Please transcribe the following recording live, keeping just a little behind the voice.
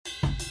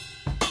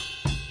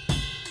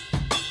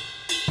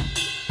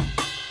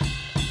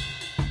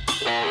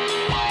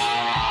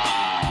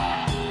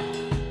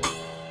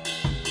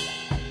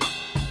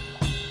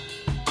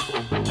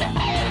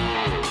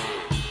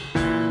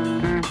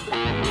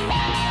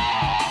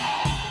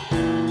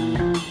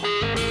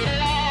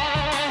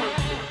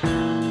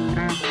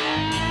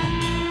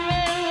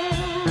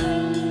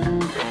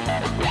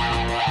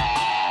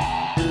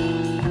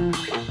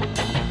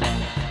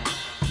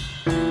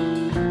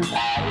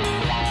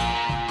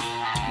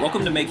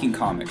Welcome to Making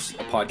Comics,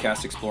 a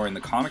podcast exploring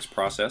the comics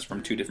process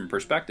from two different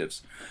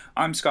perspectives.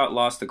 I'm Scott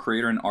Lost, the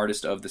creator and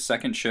artist of The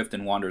Second Shift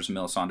and Wanderers of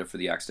Melisandre for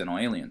the Accidental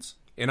Aliens.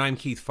 And I'm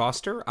Keith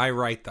Foster. I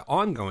write the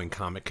ongoing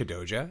comic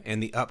Kadoja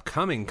and the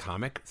upcoming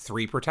comic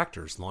Three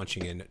Protectors,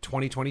 launching in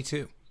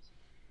 2022.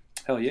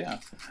 Hell yeah.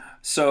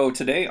 So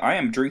today I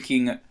am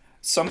drinking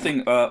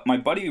something, my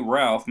buddy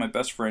Ralph, my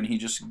best friend, he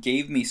just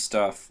gave me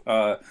stuff.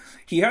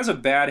 He has a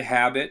bad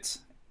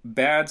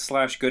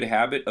 /good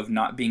habit of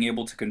not being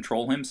able to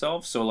control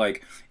himself. So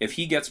like, if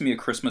he gets me a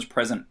Christmas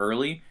present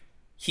early,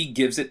 he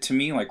gives it to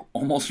me like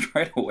almost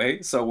right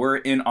away. So we're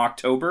in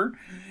October,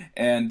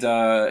 and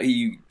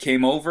he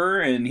came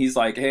over and he's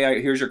like,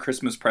 "Hey, here's your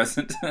Christmas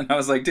present." And I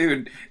was like,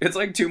 "Dude, it's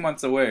like 2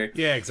 months away."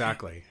 Yeah,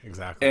 exactly.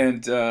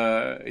 And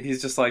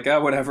he's just like,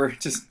 whatever,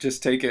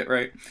 just take it,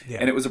 right? Yeah.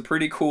 And it was a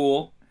pretty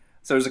cool.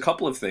 So there's a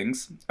couple of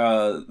things.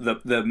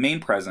 The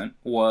main present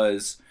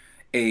was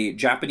a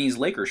Japanese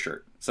Lakers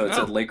shirt. So it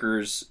said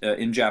Lakers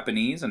in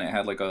Japanese, and it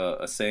had like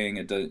a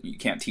saying, you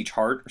can't teach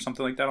heart or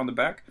something like that on the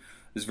back.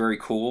 It was very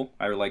cool.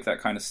 I like that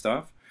kind of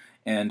stuff.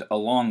 And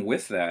along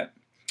with that,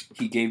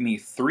 he gave me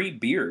 3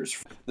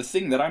 beers. The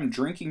thing that I'm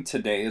drinking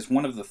today is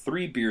one of the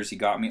 3 beers he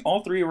got me.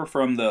 All 3 were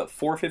from the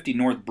 450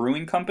 North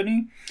Brewing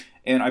Company,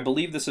 and I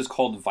believe this is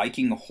called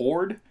Viking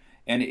Horde,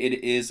 and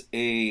it is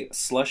a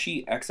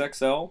slushy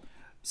XXL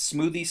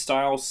smoothie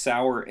style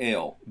sour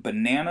ale,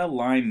 banana,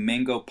 lime,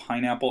 mango,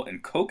 pineapple,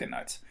 and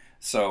coconut.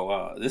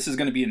 So this is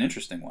going to be an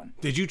interesting one.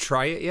 Did you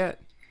try it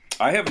yet?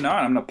 I have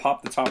not. I'm going to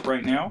pop the top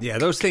right now. Yeah,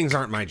 those things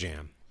aren't my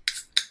jam.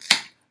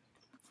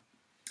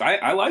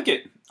 I like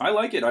it. I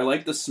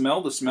like the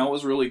smell. The smell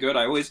was really good.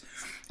 I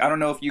don't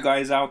know if you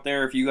guys out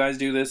there, if you guys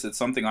do this, it's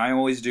something I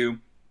always do.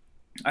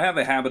 I have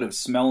a habit of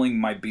smelling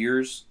my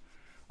beers.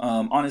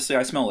 Honestly,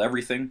 I smell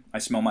everything. I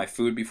smell my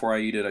food before I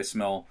eat it. I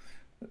smell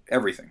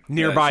everything.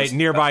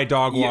 Nearby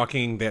dog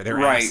walking, their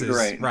right, asses.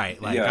 Right.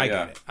 Like,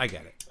 yeah, I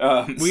get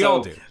it. We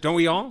all do. Don't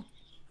we all?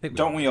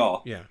 Don't we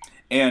all? Yeah.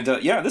 And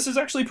this is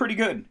actually pretty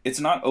good. It's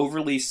not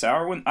overly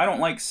sour. I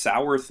don't like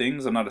sour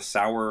things. I'm not a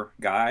sour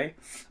guy.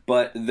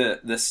 But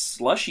the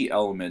slushy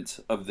element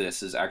of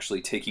this is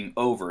actually taking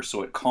over,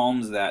 so it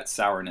calms that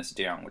sourness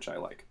down, which I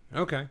like.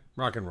 Okay,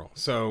 rock and roll.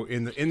 So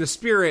in the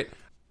spirit,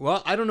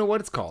 well, I don't know what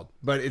it's called,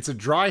 but it's a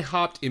dry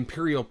hopped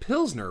Imperial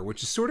Pilsner,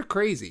 which is sort of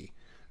crazy.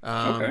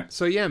 Okay.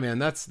 So yeah, man,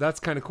 that's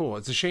kind of cool.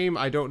 It's a shame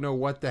I don't know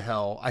what the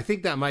hell. I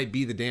think that might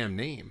be the damn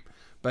name.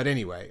 But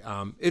anyway,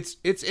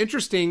 it's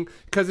interesting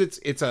because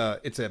it's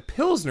a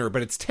Pilsner,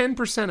 but it's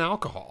 10%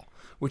 alcohol,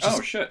 which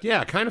is shit.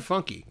 Yeah, kind of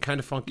funky.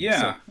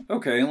 Yeah. So,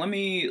 okay.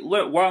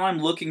 While I'm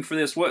looking for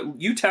this, what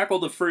you tackle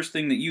the first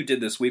thing that you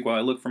did this week while I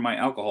look for my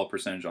alcohol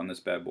percentage on this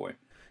bad boy.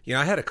 You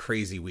know, I had a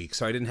crazy week,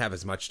 so I didn't have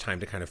as much time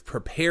to kind of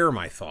prepare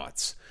my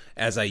thoughts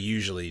as I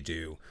usually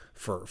do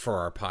for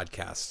our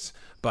podcasts.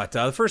 But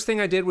the first thing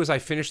I did was I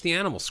finished the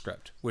Animal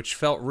script, which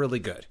felt really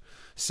good.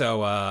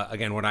 So,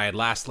 again, when I had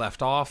last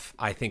left off,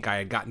 I think I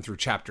had gotten through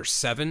chapter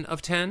 7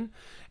 of 10.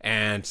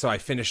 And so I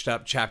finished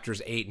up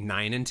chapters 8,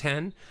 9, and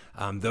 10.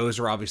 Those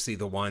are obviously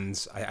the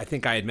ones I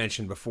think I had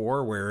mentioned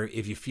before, where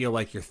if you feel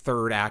like your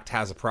third act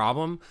has a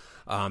problem,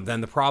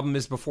 then the problem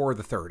is before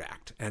the third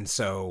act. And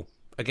so,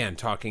 again,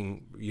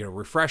 talking,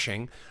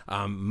 refreshing,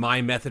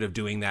 my method of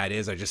doing that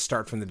is I just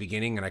start from the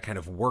beginning and I kind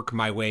of work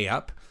my way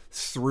up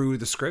through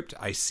the script.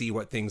 I see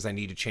what things I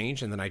need to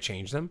change, and then I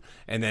change them,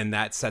 and then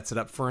that sets it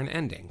up for an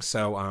ending.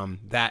 So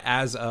that,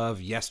 as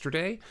of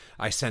yesterday,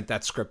 I sent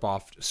that script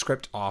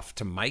off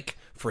to Mike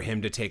for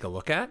him to take a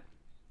look at,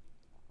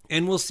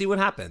 and we'll see what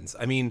happens.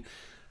 I mean,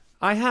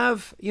 I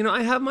have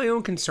my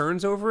own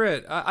concerns over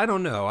it. I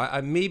don't know.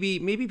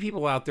 Maybe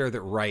people out there that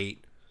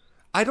write,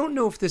 I don't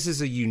know if this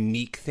is a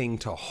unique thing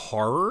to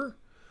horror,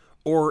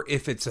 or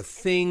if it's a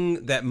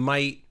thing that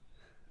might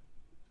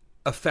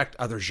affect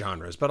other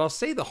genres, but I'll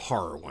say the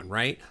horror one,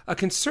 right? A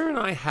concern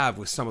I have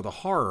with some of the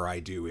horror I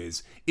do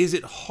is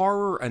it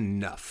horror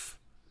enough?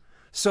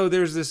 So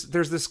there's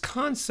this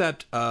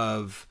concept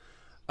of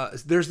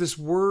there's this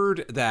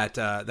word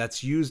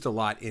that's used a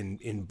lot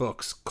in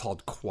books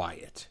called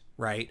quiet,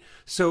 right?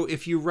 So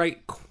if you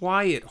write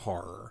quiet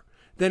horror,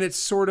 then it's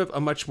sort of a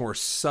much more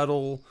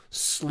subtle,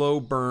 slow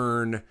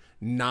burn,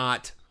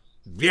 not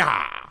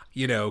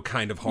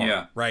kind of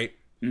horror, right?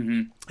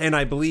 Mm-hmm. And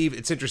I believe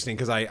it's interesting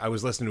because I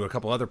was listening to a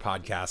couple other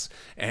podcasts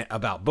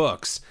about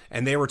books,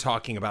 and they were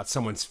talking about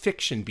someone's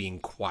fiction being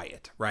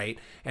quiet, right?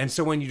 And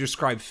so when you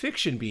describe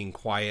fiction being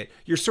quiet,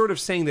 you're sort of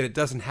saying that it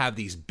doesn't have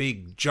these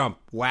big jump,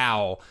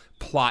 wow,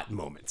 plot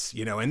moments,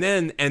 and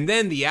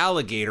then the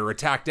alligator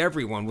attacked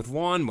everyone with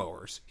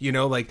lawnmowers,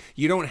 like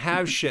you don't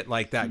have shit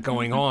like that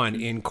going on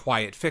in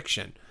quiet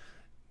fiction.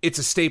 It's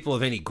a staple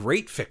of any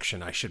great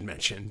fiction, I should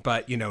mention,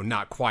 but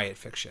not quiet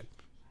fiction.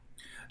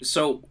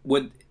 So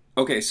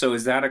so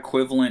is that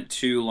equivalent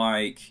to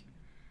like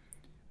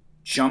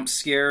jump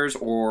scares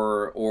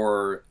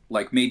or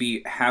like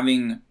maybe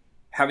having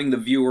the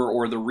viewer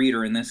or the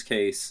reader in this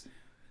case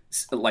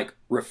like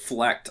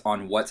reflect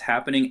on what's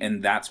happening,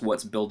 and that's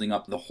what's building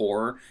up the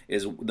horror,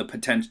 is the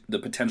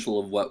potential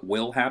of what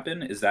will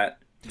happen? Is that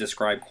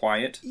describe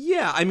quiet?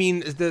 Yeah, I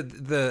mean,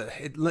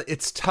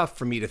 it's tough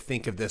for me to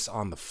think of this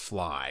on the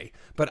fly,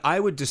 but I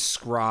would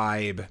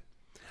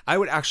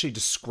actually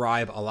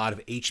describe a lot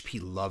of H.P.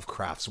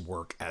 Lovecraft's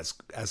work as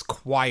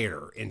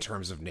quieter in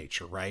terms of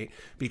nature, right?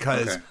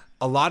 Because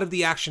a lot of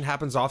the action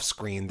happens off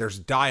screen. There's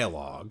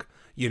dialogue,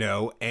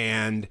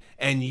 and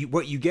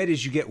what you get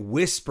is you get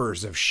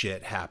whispers of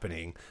shit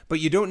happening, but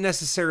you don't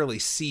necessarily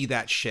see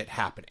that shit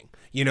happening.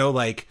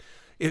 Like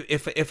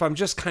if I'm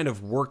just kind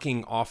of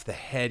working off the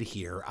head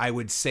here, I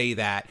would say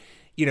that,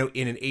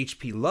 in an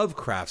H.P.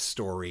 Lovecraft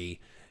story,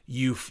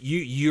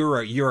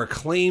 you're a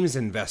claims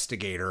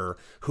investigator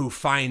who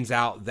finds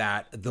out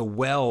that the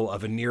well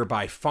of a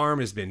nearby farm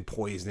has been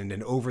poisoned,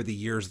 and over the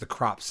years the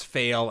crops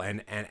fail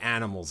and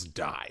animals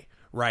die,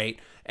 right?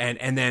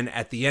 And then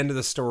at the end of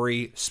the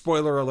story,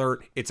 spoiler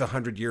alert, it's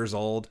 100 years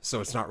old, so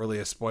it's not really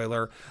a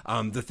spoiler.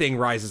 The thing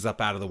rises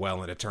up out of the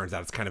well, and it turns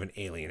out it's kind of an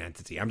alien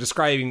entity. I'm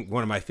describing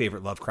one of my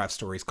favorite Lovecraft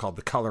stories called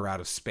The Color Out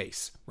of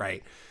Space,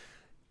 right?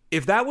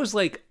 If that was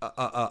like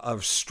a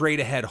straight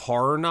ahead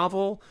horror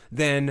novel,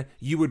 then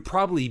you would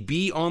probably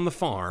be on the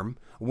farm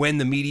when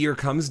the meteor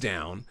comes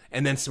down,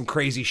 and then some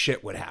crazy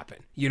shit would happen.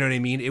 You know what I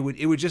mean? It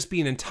would just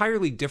be an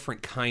entirely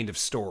different kind of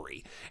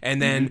story.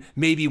 And then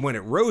maybe when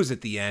it rose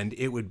at the end,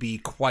 it would be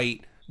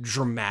quite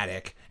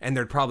dramatic, and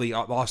there'd probably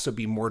also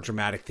be more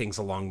dramatic things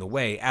along the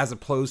way, as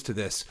opposed to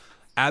this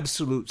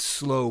absolute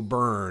slow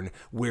burn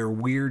where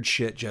weird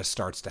shit just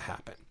starts to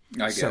happen.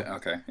 I get it.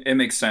 Okay. It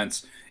makes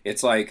sense.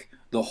 It's like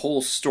the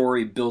whole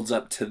story builds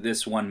up to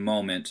this one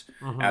moment,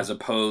 as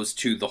opposed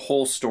to the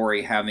whole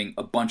story having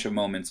a bunch of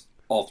moments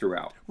all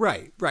throughout.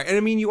 Right. And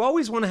I mean, you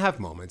always want to have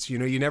moments,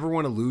 you never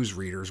want to lose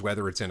readers,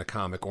 whether it's in a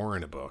comic or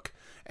in a book.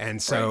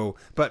 And so,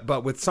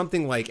 but with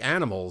something like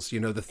Animals,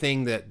 the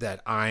thing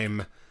that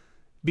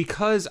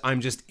because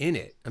I'm just in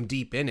it, I'm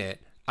deep in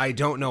it, I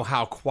don't know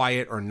how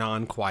quiet or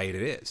non-quiet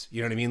it is.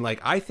 You know what I mean? Like,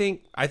 I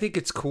think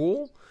it's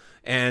cool.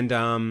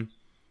 And,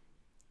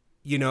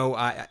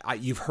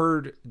 you've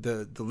heard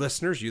the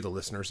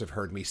listeners have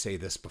heard me say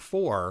this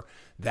before,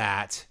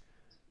 that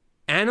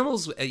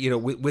Animals,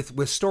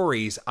 with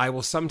stories, I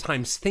will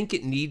sometimes think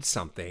it needs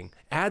something,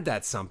 add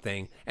that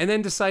something, and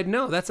then decide,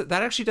 no, that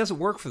actually doesn't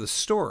work for the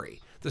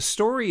story. The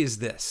story is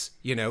this,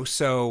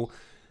 so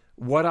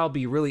what I'll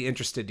be really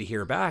interested to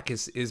hear back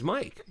is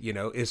Mike,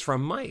 is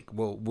from Mike.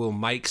 Will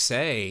Mike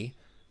say,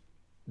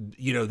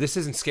 this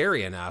isn't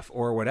scary enough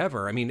or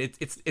whatever? I mean,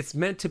 it's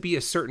meant to be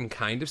a certain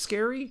kind of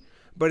scary,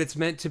 but it's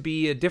meant to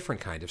be a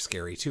different kind of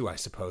scary too, I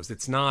suppose.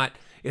 It's not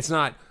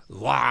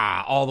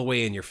all the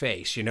way in your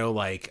face,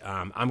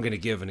 I'm going to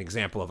give an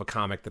example of a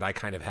comic that I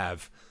kind of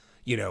have,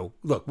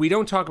 look, we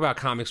don't talk about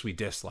comics we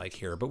dislike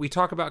here, but we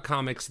talk about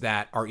comics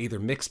that are either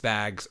mixed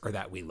bags or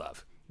that we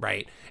love,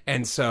 right?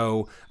 And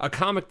so a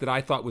comic that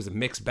I thought was a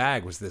mixed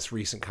bag was this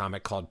recent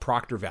comic called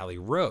Proctor Valley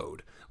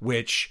Road,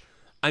 which,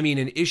 I mean,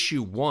 in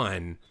issue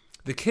 1,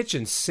 the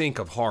kitchen sink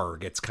of horror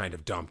gets kind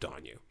of dumped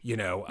on you,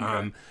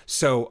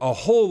 so a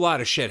whole lot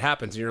of shit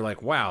happens, and you're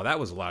like, wow, that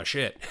was a lot of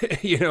shit,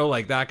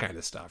 like that kind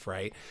of stuff,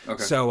 right?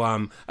 Okay.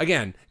 So,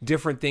 again,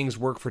 different things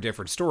work for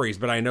different stories,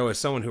 but I know as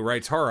someone who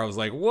writes horror, I was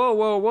like,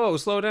 whoa,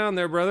 slow down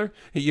there, brother.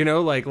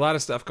 Like a lot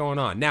of stuff going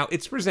on. Now,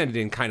 it's presented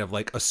in kind of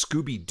like a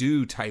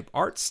Scooby-Doo type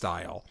art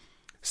style,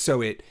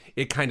 so it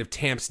kind of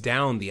tamps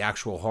down the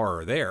actual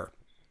horror there.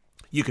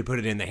 You could put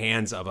it in the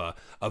hands of a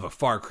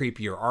far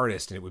creepier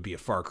artist, and it would be a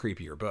far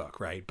creepier book,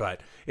 right? But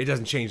it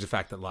doesn't change the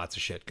fact that lots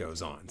of shit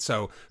goes on.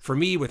 So for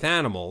me, with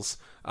Animals,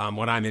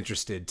 what I'm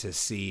interested to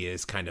see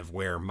is kind of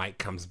where Mike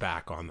comes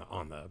back on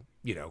the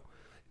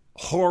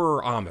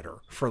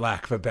horror-ometer, for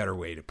lack of a better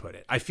way to put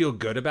it. I feel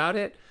good about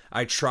it.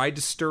 I tried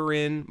to stir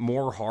in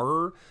more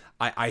horror.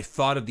 I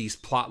thought of these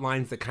plot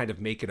lines that kind of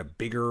make it a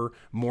bigger,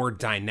 more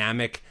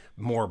dynamic,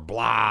 more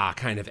blah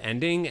kind of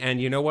ending. And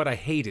you know what? I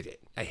hated it.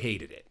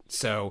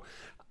 So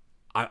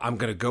I'm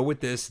going to go with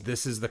this.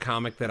 This is the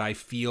comic that I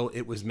feel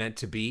it was meant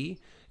to be.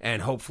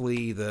 And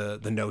hopefully the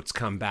notes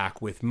come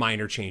back with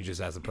minor changes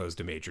as opposed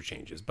to major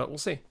changes. But we'll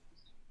see.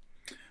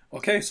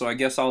 Okay, so I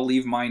guess I'll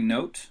leave my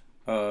note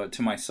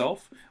to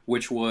myself,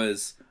 which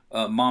was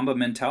Mamba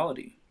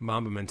Mentality.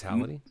 Mamba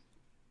Mentality?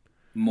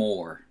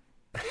 More.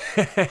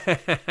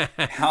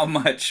 How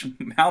much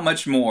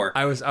more?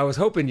 I was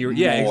hoping you were...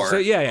 Yeah, more.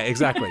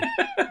 Exactly.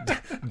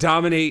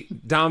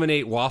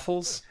 Dominate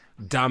waffles.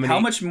 Dominate. How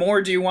much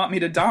more do you want me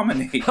to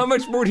dominate? How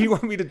much more do you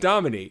want me to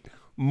dominate?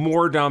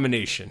 More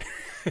domination.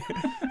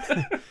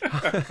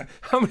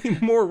 How many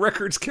more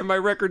records can my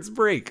records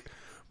break?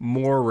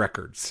 More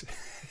records.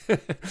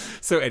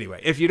 So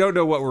anyway, if you don't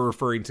know what we're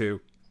referring to,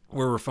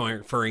 we're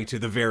referring to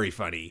the very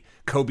funny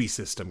Kobe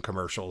System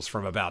commercials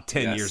from about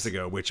 10 years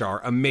ago, which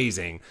are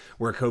amazing,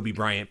 where Kobe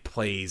Bryant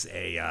plays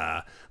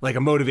a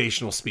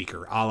motivational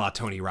speaker a la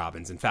Tony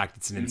Robbins. In fact,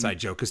 it's an inside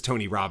joke because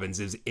Tony Robbins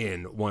is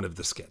in one of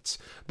the skits,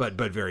 but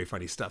very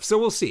funny stuff. So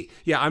we'll see.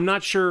 Yeah, I'm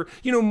not sure,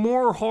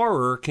 more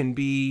horror can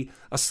be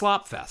a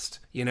slop fest,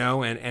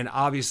 and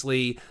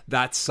obviously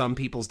that's some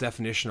people's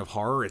definition of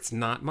horror. It's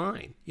not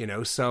mine,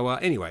 so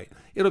anyway,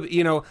 it'll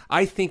be,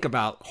 I think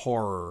about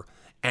horror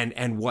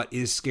and what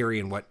is scary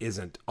and what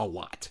isn't a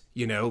lot.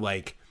 You know,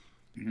 like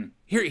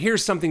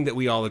here's something that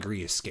we all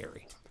agree is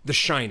scary. The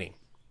Shining,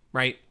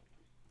 right?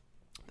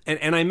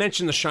 And I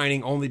mention The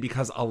Shining only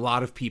because a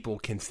lot of people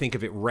can think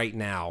of it right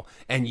now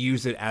and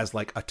use it as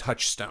like a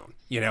touchstone.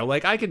 You know,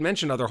 like I could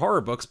mention other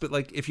horror books, but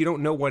like if you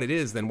don't know what it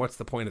is, then what's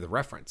the point of the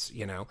reference,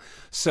 you know?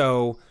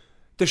 So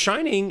The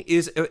Shining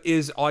is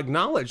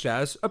acknowledged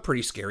as a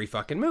pretty scary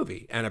fucking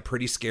movie and a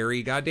pretty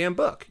scary goddamn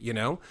book, you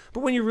know?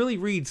 But when you really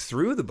read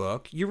through the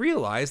book, you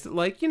realize that,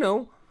 like, you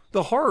know,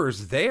 the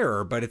horror's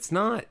there, but it's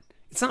not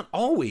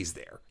always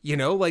there, you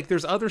know? Like,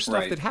 there's other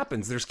stuff that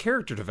happens. There's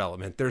character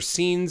development. There's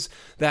scenes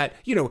that,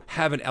 you know,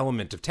 have an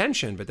element of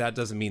tension, but that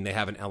doesn't mean they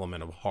have an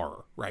element of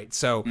horror, right?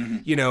 So,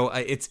 you know,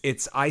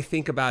 it's I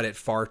think about it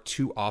far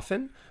too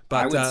often.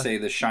 But I would say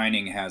The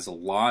Shining has a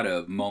lot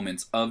of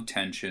moments of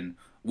tension,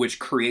 which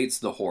creates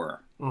the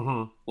horror.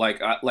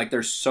 Like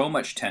there's so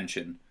much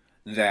tension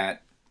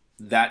that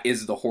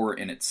is the horror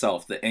in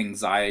itself. The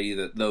anxiety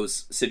that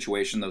those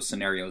situations, those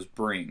scenarios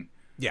bring.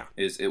 Yeah,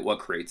 is it what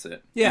creates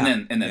it? Yeah,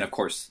 and then of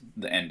course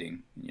the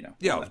ending, you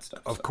know, all that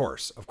stuff. Of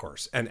course,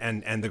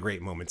 and the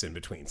great moments in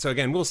between. So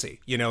again, we'll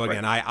see. You know,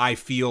 again, I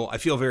feel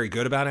very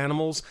good about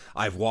Animals.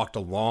 I've walked a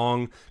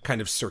long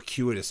kind of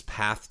circuitous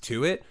path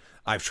to it.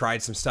 I've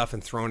tried some stuff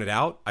and thrown it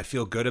out. I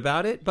feel good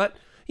about it, but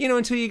you know,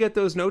 until you get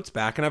those notes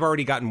back, and I've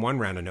already gotten one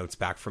round of notes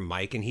back from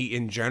Mike, and he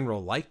in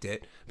general liked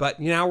it. But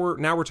now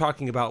we're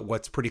talking about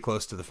what's pretty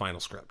close to the final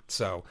script.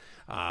 So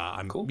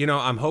I'm cool. You know,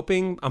 I'm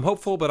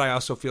hopeful, but I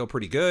also feel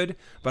pretty good.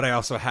 But I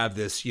also have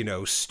this, you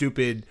know,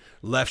 stupid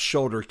left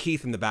shoulder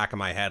Keith in the back of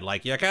my head,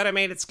 like, you could have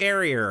made it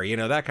scarier, you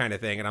know, that kind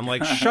of thing. And I'm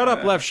like, shut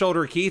up, left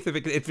shoulder Keith.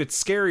 If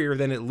it's scarier,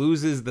 then it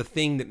loses the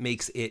thing that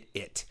makes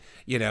it.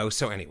 You know.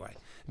 So anyway,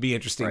 be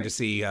interesting to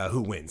see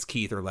who wins,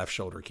 Keith or left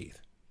shoulder Keith.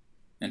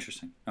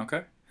 Interesting.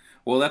 Okay.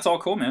 Well, that's all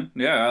cool, man.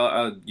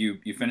 Yeah, you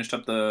finished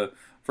up the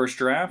first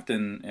draft,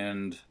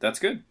 and that's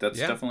good. That's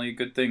definitely a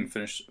good thing.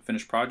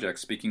 Finish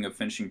projects. Speaking of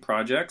finishing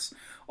projects,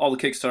 all the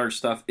Kickstarter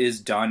stuff is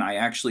done. I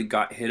actually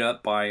got hit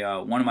up by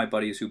one of my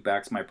buddies who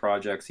backs my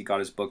projects. He got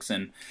his books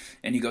in,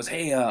 and he goes,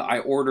 "Hey, I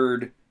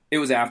ordered." It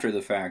was after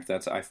the fact.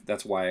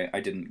 That's why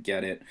I didn't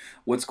get it.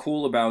 What's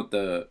cool about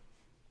the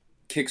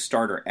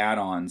Kickstarter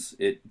add-ons?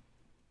 It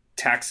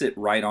tacks it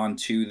right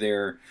onto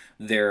their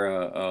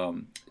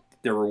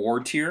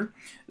reward tier.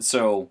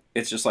 So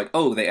it's just like,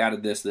 oh, they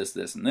added this,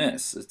 and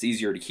this. It's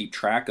easier to keep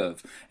track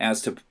of.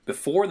 As to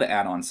before the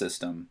add-on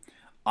system,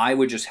 I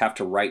would just have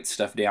to write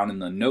stuff down in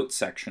the notes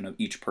section of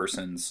each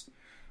person's,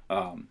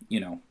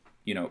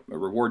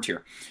 reward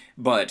tier.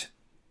 But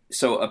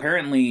so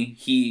apparently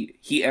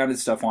he added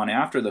stuff on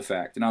after the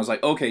fact, and I was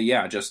like, okay,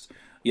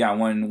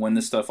 when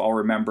this stuff I'll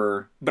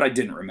remember, but I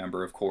didn't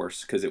remember, of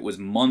course, because it was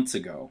months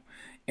ago.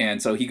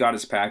 And so he got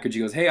his package. He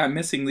goes, hey, I'm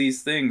missing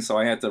these things, so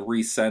I had to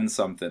resend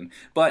something.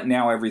 But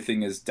now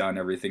everything is done.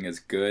 Everything is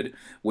good,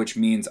 which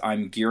means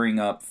I'm gearing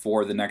up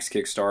for the next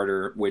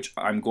Kickstarter, which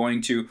I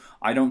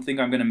don't think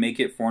I'm going to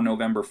make it for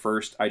November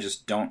 1st. I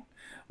just don't.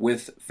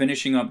 With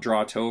finishing up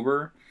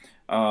Drawtober,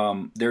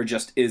 there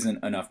just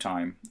isn't enough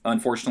time.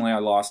 Unfortunately, I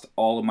lost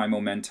all of my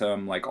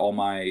momentum, like all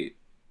my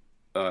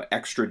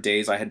extra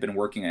days I had been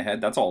working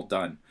ahead. That's all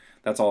done.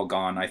 That's all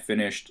gone. I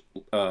finished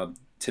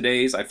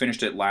I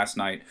finished it last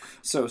night.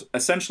 So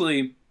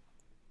essentially,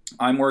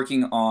 I'm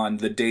working on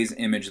the day's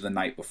image the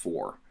night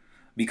before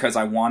because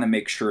I want to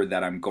make sure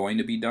that I'm going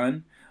to be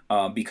done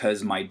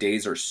because my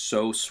days are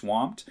so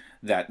swamped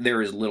that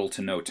there is little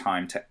to no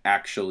time to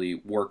actually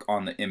work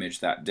on the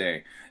image that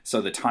day.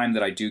 So the time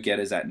that I do get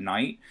is at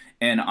night,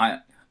 and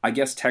I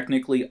guess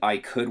technically I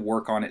could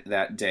work on it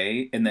that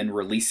day and then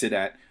release it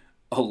at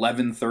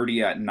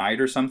 11:30 at night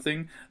or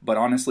something, but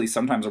honestly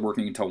sometimes I'm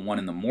working until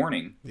 1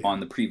 a.m. on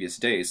the previous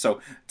days.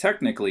 So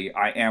technically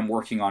I am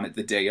working on it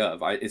the day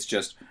of. It's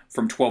just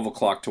from 12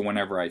 o'clock to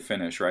whenever I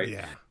finish, right?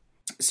 Yeah.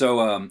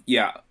 So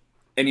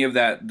any of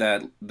that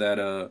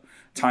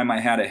time I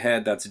had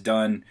ahead, that's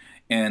done.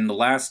 And the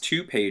last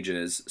 2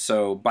 pages,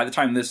 so by the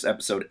time this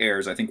episode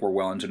airs, I think we're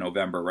well into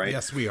November, right?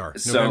 Yes, we are.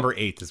 So, November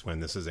 8th is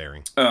when this is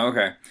airing. Oh,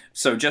 okay.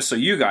 So just so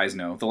you guys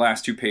know, the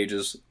last 2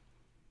 pages,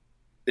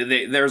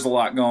 there's a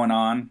lot going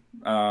on.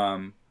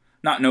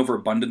 Not an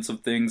overabundance of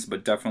things,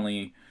 but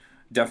definitely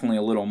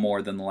a little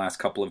more than the last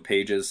couple of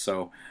pages.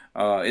 So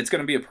it's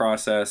going to be a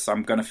process.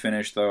 I'm going to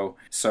finish, though.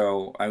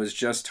 So I was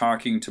just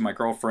talking to my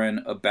girlfriend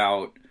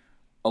about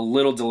a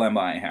little dilemma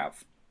I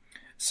have.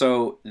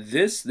 So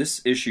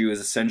this issue is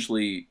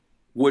essentially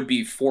would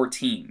be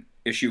 14,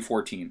 issue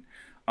 14.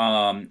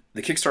 The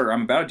Kickstarter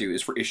I'm about to do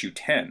is for issue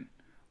 10.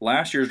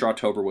 Last year's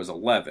Drawtober was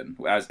 11.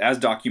 As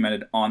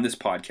documented on this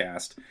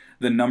podcast,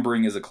 the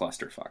numbering is a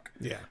clusterfuck.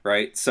 Yeah.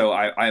 Right? So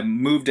I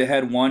moved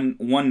ahead one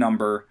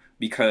number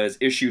because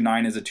issue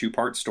 9 is a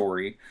 2-part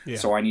story. Yeah.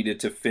 So I needed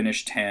to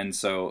finish 10.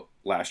 So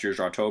last year's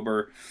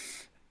Drawtober.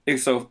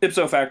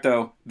 Ipso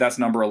facto, that's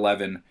number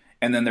 11.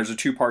 And then there's a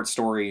 2-part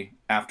story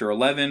after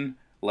 11,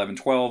 11,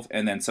 12.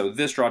 And then so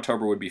this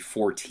Drawtober would be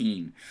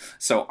 14.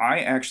 So I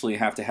actually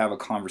have to have a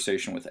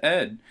conversation with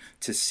Ed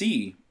to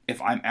see if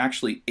I'm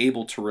actually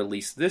able to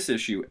release this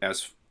issue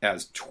as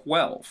as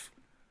 12.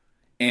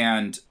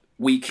 And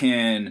we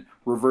can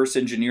reverse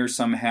engineer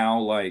somehow,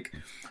 like,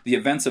 the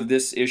events of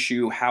this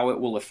issue, how it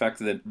will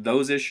affect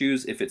those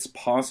issues, if it's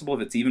possible,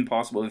 if it's even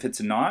possible. If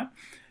it's not,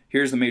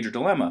 here's the major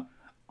dilemma.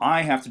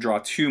 I have to draw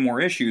 2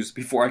 more issues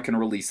before I can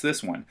release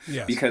this one.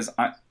 Yes. Because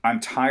I'm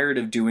tired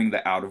of doing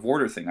the out of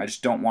order thing. I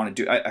just don't want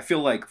to do... I feel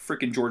like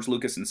freaking George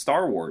Lucas in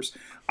Star Wars.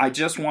 I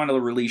just want to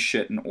release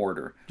shit in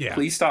order. Yeah.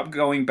 Please stop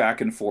going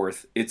back and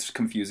forth. It's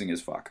confusing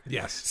as fuck.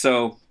 Yes.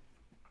 So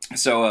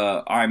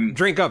I'm...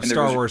 Drink up,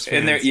 Star Wars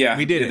fans. And yeah,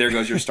 we did it. There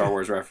goes your Star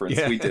Wars reference.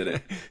 Yeah. We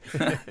did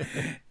it.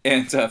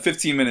 And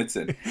 15 minutes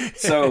in.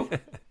 So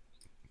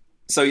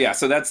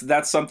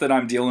that's something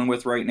I'm dealing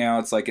with right now.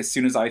 It's like, as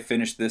soon as I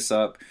finish this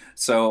up,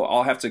 so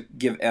I'll have to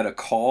give Ed a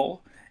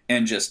call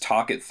and just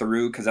talk it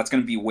through, because that's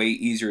going to be way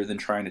easier than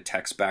trying to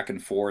text back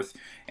and forth.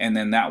 And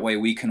then that way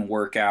we can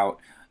work out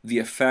the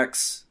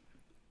effects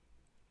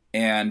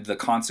and the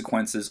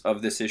consequences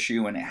of this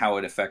issue and how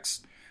it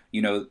affects,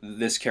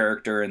 this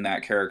character and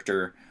that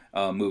character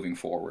moving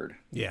forward.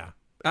 Yeah.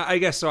 I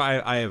guess so.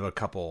 I have a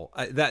couple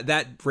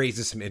that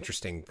raises some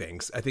interesting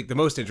things. I think the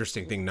most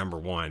interesting thing, number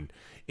one,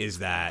 is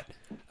that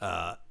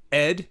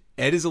Ed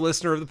is a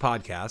listener of the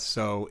podcast.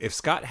 So if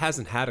Scott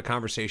hasn't had a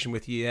conversation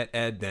with you yet,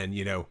 Ed, then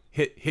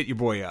hit your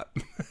boy up,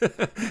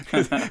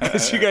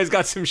 because you guys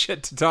got some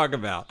shit to talk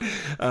about.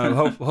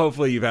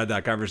 Hopefully you've had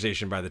that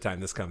conversation by the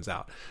time this comes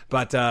out.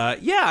 But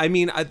yeah, I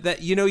mean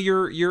that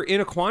you're in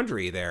a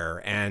quandary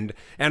there, and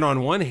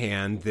on one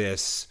hand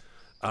this.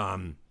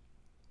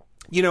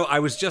 I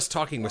was just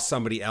talking with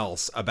somebody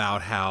else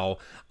about how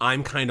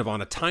I'm kind of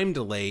on a time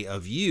delay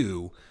of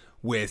you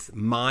with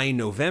my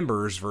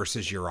Novembers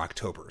versus your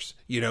Octobers.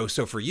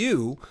 So for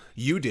you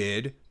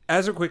did,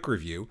 as a quick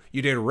review,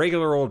 you did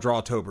regular old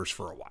Drawtobers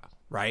for a while,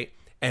 right?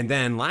 And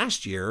then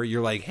last year,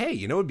 you're like,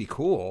 hey, what'd be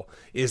cool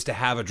is to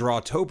have a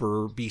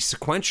Drawtober be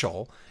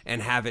sequential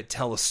and have it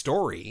tell a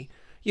story,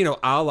 a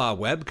la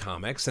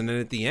webcomics. And then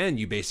at the end,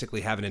 you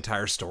basically have an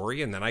entire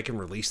story, and then I can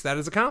release that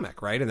as a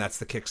comic, right? And that's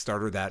the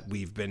Kickstarter that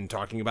we've been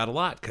talking about a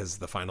lot, because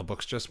the final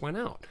books just went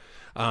out.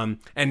 And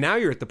now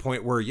you're at the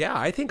point where, yeah,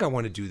 I think I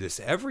want to do this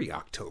every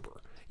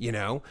October,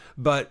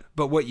 but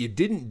what you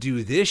didn't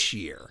do this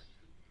year,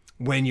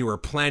 when you were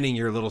planning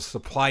your little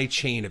supply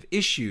chain of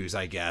issues,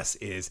 I guess,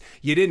 is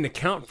you didn't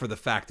account for the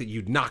fact that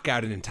you'd knock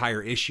out an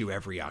entire issue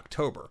every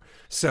October.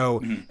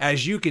 So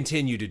as you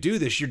continue to do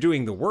this, you're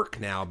doing the work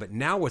now, but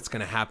now what's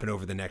going to happen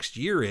over the next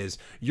year is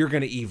you're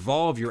going to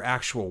evolve your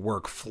actual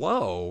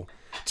workflow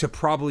to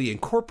probably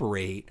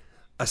incorporate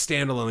a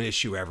standalone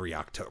issue every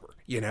October.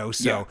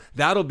 So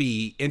that'll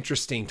be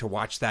interesting to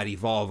watch that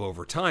evolve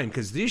over time,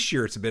 because this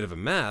year it's a bit of a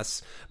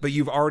mess, but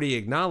you've already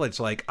acknowledged,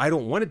 like, I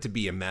don't want it to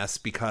be a mess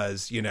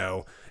because,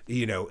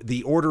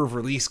 the order of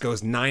release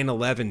goes 9,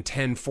 11,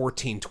 10,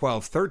 14,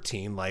 12,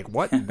 13. Like,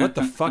 what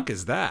the fuck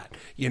is that?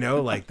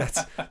 Like,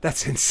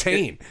 that's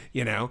insane,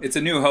 It's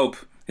a new hope.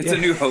 It's a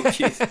new hope,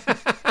 Keith.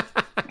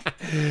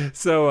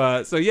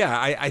 So yeah,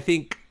 I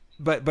think,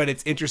 but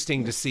it's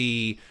interesting to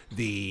see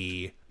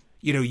the,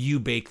 you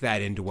bake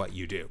that into what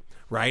you do.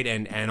 Right.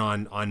 And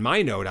on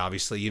my note,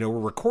 obviously, we're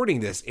recording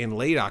this in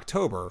late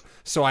October,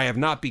 so I have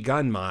not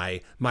begun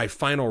my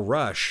final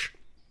rush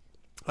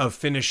of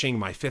finishing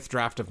my 5th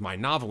draft of my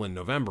novel in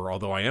November,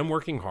 although I am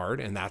working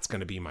hard, and that's going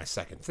to be my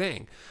second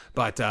thing.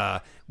 But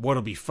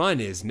what'll be fun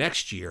is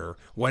next year,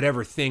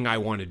 whatever thing I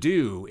want to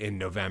do in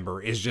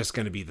November is just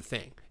going to be the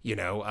thing.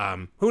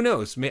 Who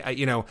knows?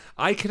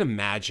 I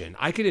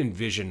could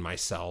envision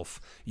myself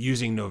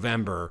using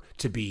November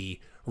to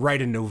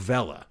write a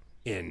novella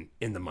in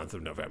the month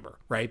of November,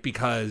 right?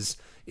 Because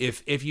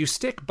if you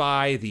stick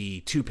by the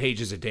 2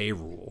 pages a day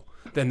rule,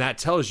 then that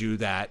tells you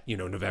that,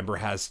 November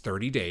has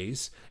 30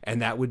 days,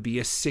 and that would be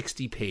a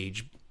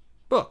 60-page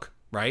book,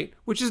 right?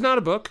 Which is not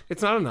a book.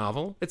 It's not a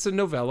novel. It's a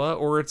novella,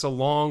 or it's a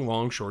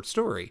long short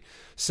story.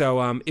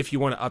 So if you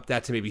want to up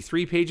that to maybe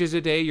 3 pages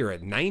a day, you're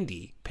at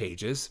 90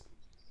 pages.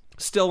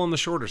 Still on the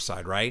shorter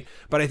side, right?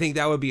 But I think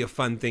that would be a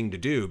fun thing to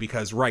do,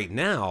 because right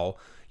now,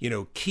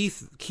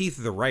 Keith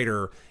the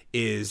writer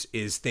is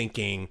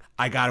thinking,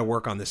 I got to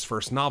work on this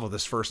first novel.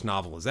 This first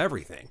novel is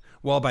everything.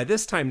 Well, by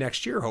this time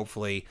next year,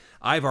 hopefully,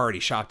 I've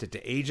already shopped it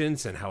to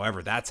agents, and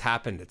however that's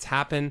happened, it's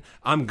happened.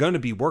 I'm going to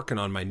be working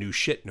on my new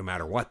shit no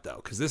matter what,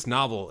 though, because this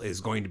novel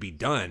is going to be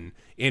done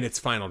in its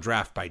final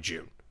draft by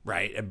June.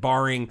 Right,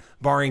 barring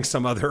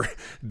some other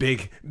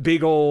big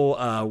old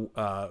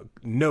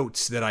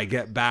notes that I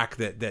get back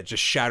that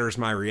just shatters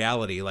my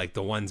reality, like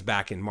the ones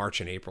back in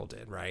March and April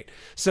did. Right,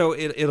 so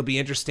it'll be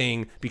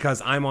interesting because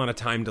I'm on a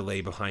time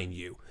delay behind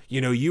you.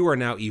 You are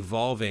now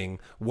evolving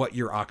what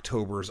your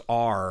Octobers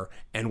are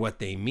and what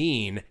they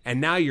mean,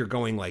 and now you're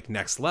going like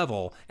next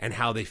level and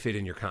how they fit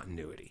in your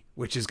continuity,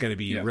 which is going to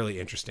be really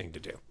interesting to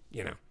do.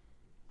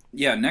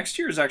 Yeah, next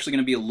year is actually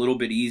going to be a little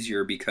bit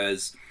easier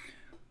because.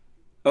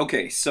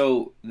 Okay,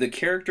 so the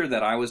character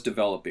that I was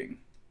developing,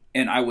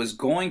 and I was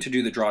going to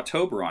do the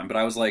Drawtober on, but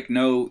I was like,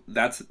 no,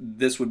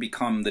 this would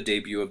become the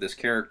debut of this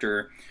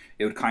character.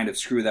 It would kind of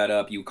screw that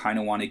up. You kind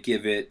of want to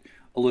give it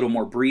a little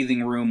more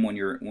breathing room when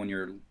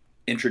you're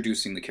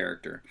introducing the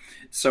character.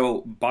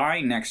 So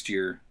by next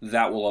year,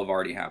 that will have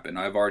already happened.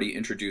 I've already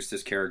introduced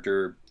this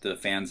character, the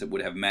fans that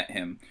would have met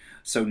him.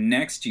 So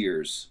next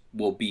year's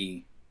will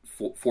be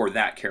for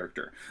that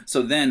character.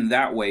 So then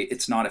that way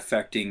it's not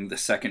affecting the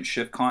second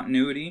shift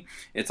continuity.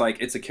 It's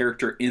like it's a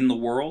character in the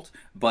world,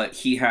 but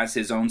he has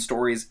his own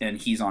stories and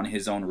he's on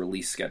his own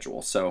release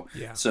schedule. So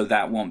so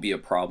that won't be a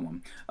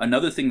problem.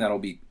 Another thing that'll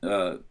be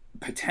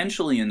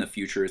potentially in the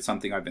future, it's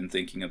something I've been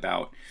thinking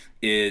about,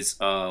 is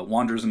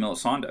Wanderers of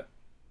Melisande.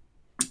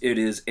 It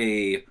is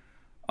a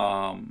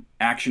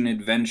action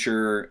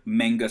adventure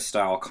manga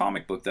style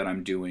comic book that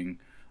I'm doing.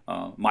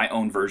 My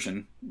own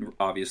version,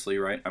 obviously,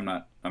 right? I'm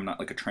not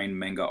like a trained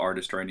manga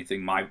artist or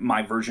anything.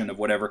 My version of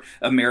whatever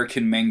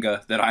American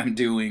manga that I'm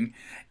doing,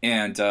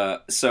 and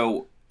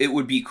so it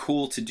would be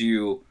cool to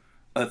do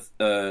a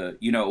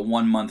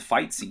 1 month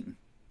fight scene,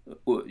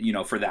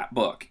 for that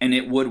book, and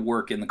it would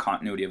work in the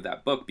continuity of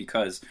that book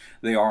because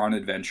they are on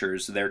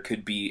adventures. There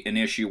could be an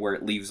issue where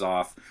it leaves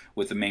off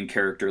with the main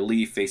character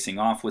Lee facing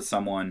off with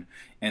someone,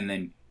 and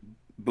then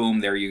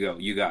boom, there you go.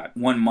 You got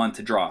 1 month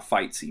to draw a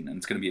fight scene, and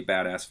it's going to be a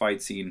badass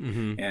fight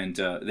scene, and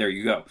there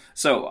you go.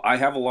 So I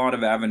have a lot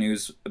of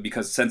avenues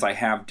because since I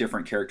have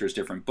different characters,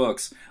 different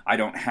books, I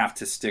don't have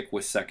to stick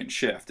with second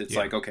shift. It's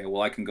like, okay,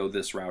 well, I can go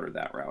this route or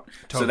that route.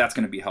 Totally. So that's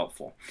going to be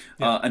helpful.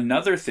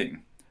 Another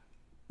thing,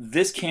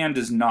 this can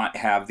does not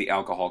have the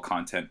alcohol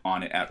content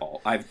on it at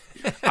all.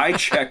 I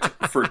checked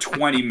for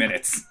 20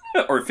 minutes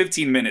or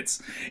 15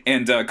 minutes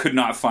and could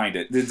not find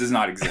it. It does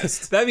not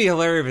exist. That'd be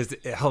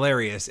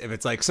hilarious if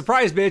it's like,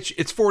 surprise, bitch,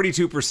 it's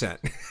 42%.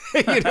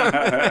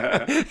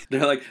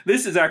 They're like,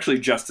 this is actually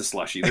just a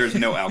slushie. There's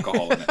no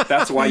alcohol in it.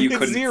 That's why you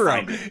couldn't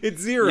find it.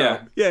 It's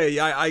zero.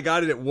 Yeah, I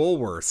got it at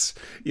Woolworths.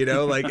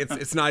 Like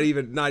it's not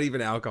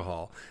even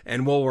alcohol.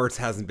 And Woolworths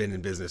hasn't been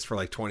in business for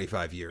like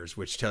 25 years,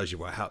 which tells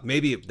you how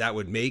maybe that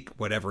would make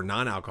whatever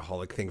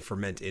non-alcoholic thing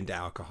ferment into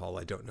alcohol.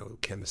 I don't know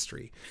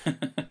chemistry.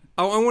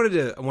 I wanted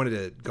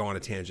to go on a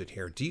tangent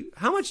here.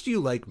 How much do you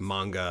like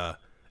manga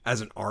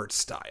as an art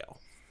style?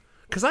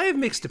 Because I have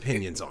mixed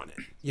opinions on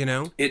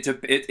it.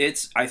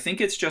 It's I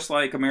think it's just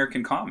like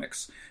American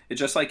comics. It's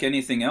just like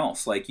anything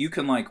else. Like you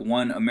can like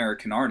one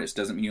American artist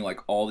doesn't mean you like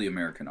all the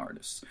American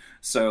artists.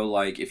 So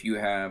like if you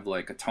have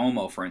like a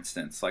Tomo, for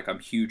instance, like I'm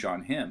huge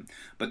on him.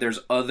 But there's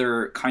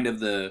other kind of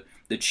the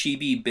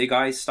chibi Big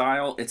Eye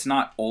style. It's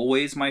not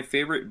always my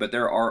favorite, but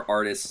there are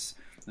artists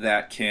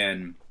that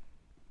can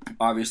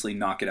obviously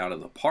knock it out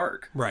of the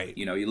park. Right.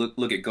 You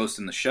look at Ghost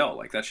in the Shell,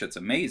 like that shit's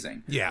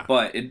amazing. Yeah.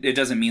 But it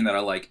doesn't mean that I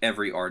like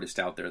every artist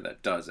out there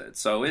that does it.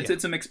 So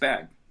it's a mixed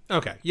bag.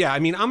 Okay. Yeah, I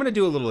mean, I'm going to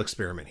do a little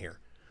experiment here.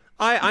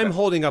 I'm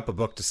holding up a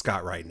book to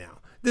Scott right now.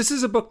 This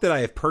is a book that I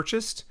have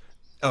purchased,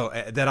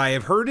 that I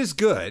have heard is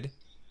good,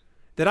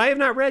 that I have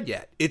not read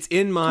yet. It's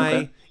in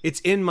my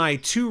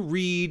to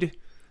read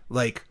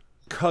like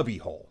cubby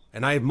hole.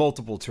 And I have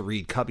multiple to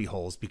read cubby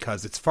holes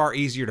because it's far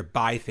easier to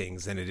buy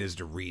things than it is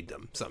to read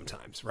them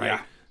sometimes, right?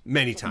 Yeah.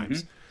 Many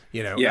times.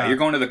 You're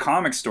going to the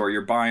comic store,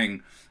 you're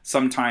buying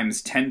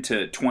sometimes 10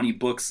 to 20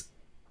 books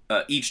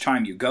each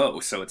time you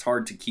go, so it's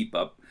hard to keep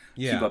up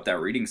that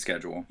reading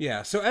schedule.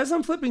 Yeah, so as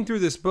I'm flipping through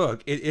this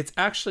book, it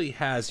actually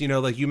has,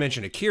 like you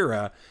mentioned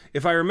Akira.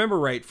 If I remember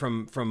right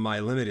from my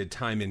limited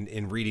time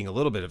in reading a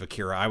little bit of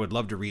Akira, I would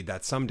love to read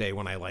that someday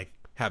when I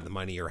have the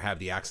money or have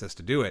the access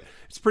to do it.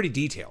 It's pretty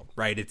detailed,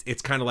 right?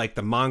 It's kind of like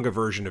the manga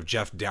version of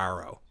Jeff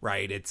Darrow,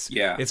 right? It's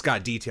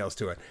got details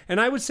to it. And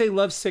I would say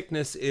Love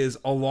Sickness is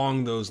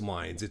along those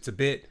lines. It's a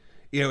bit,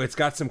 it's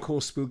got some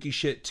cool spooky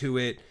shit to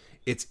it.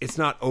 It's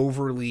not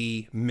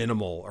overly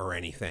minimal or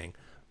anything.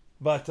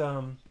 But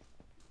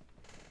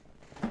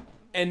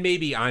and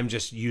maybe I'm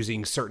just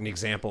using certain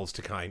examples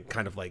to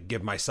kind of like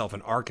give myself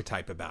an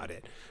archetype about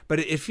it. But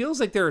it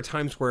feels like there are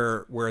times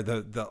where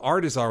the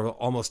art is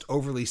almost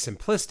overly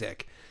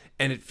simplistic,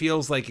 and it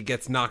feels like it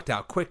gets knocked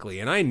out quickly.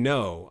 And I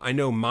know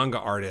manga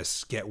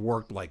artists get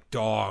worked like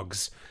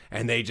dogs,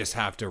 and they just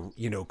have to,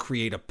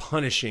 create a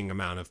punishing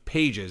amount of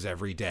pages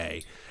every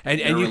day. And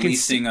you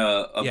releasing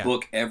a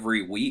book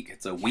every week.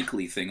 It's a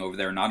weekly thing over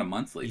there, not a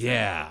monthly thing.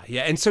 Yeah.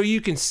 And so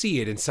you can see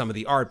it in some of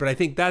the art, but I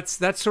think that's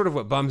sort of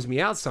what bums me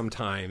out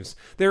sometimes.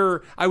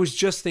 I was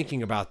just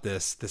thinking about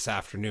this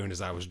afternoon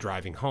as I was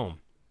driving home.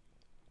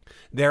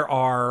 There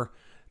are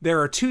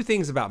two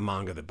things about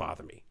manga that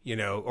bother me,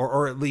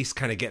 or at least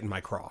kind of get in my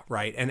craw,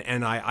 right?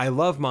 And I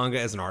love manga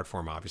as an art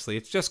form, obviously.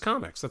 It's just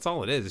comics. That's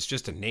all it is. It's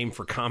just a name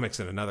for comics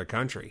in another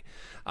country.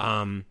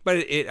 But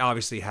it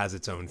obviously has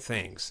its own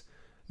things.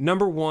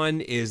 Number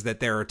one is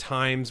that there are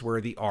times where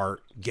the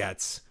art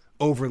gets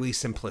overly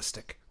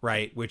simplistic,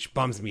 right? Which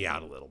bums me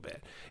out a little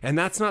bit. And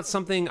that's not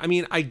something,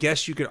 I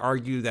guess you could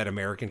argue that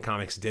American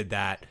comics did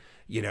that,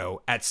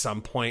 at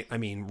some point.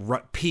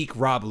 Peak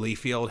Rob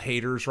Liefeld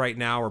haters right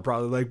now are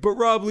probably like, but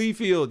Rob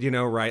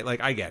Liefeld, right?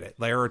 Like, I get it.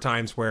 There are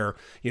times where,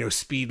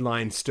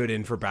 Speedline stood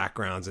in for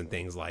backgrounds and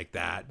things like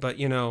that. But,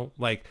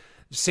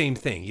 same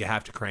thing. You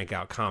have to crank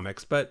out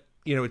comics. But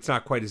it's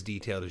not quite as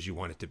detailed as you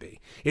want it to be.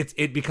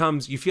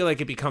 You feel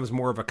like it becomes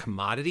more of a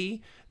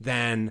commodity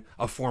than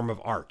a form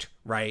of art,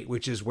 right?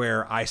 Which is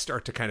where I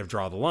start to kind of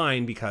draw the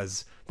line,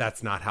 because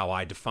that's not how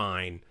I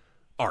define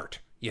art,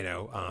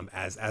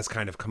 as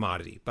kind of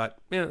commodity. But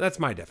that's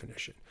my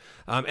definition.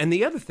 And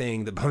the other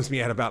thing that bums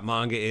me out about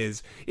manga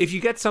is, if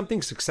you get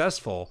something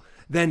successful,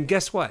 then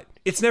guess what?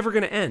 It's never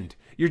going to end.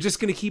 You're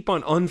just going to keep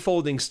on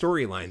unfolding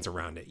storylines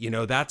around it.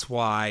 That's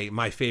why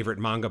my favorite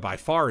manga by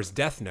far is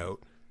Death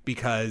Note,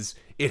 because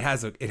it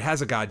has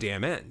a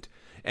goddamn end.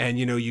 And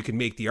you can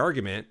make the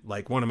argument,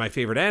 like, one of my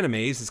favorite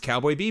animes is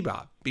Cowboy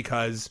Bebop,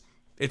 because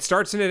it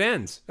starts and it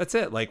ends. That's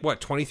it. Like,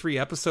 23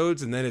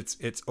 episodes, and then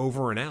it's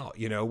over and out,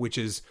 which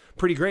is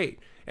pretty great.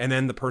 And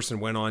then the person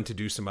went on to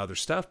do some other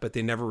stuff, but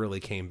they never really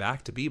came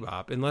back to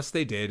Bebop, unless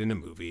they did in a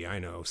movie. I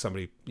know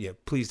somebody,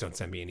 please don't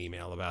send me an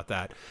email about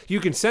that.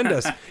 You can send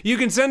us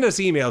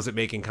emails at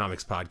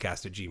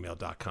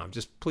makingcomicspodcast@gmail.com.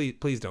 Just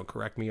please don't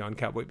correct me on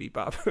Cowboy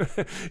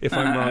Bebop if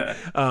I'm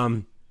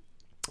wrong.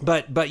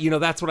 But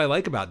that's what I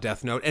like about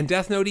Death Note, and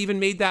Death Note even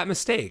made that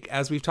mistake,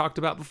 as we've talked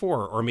about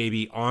before, or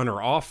maybe on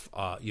or off.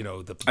 I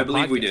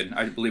believe we did.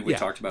 I believe we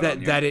talked about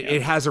that.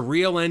 It has a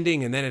real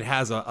ending, and then it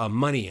has a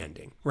money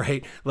ending,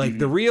 right? Like,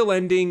 the real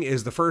ending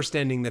is the first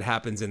ending that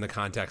happens in the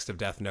context of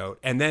Death Note,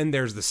 and then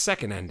there's the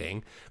second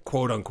ending,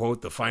 quote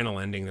unquote, the final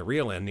ending, the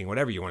real ending,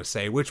 whatever you want to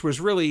say, which was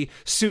really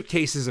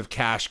suitcases of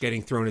cash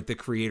getting thrown at the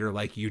creator,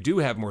 like, you do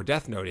have more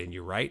Death Note in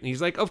you, right? And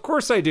he's like, of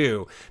course I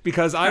do,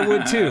 because I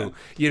would too.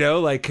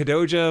 Like,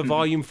 Kadoja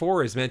Volume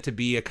 4 is meant to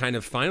be a kind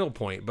of final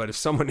point, but if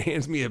someone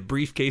hands me a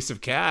briefcase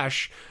of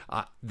cash,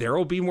 there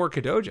will be more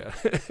Kadoja.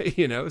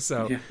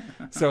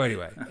 So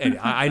anyway,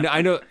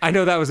 I know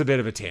that was a bit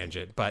of a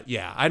tangent, but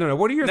yeah, I don't know.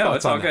 What are your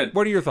thoughts on that? Good.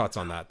 What are your thoughts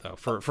on that, though,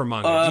 for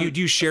manga? Do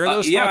you share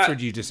those thoughts, or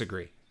do you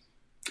disagree?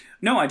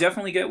 No, I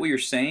definitely get what you're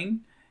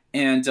saying.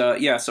 And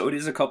so it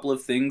is a couple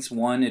of things.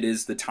 One, it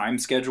is the time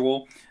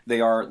schedule. They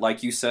are,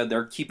 like you said,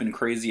 they're keeping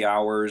crazy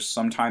hours.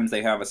 Sometimes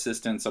they have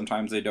assistants,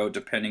 sometimes they don't,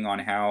 depending on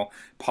how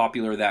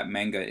popular that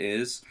manga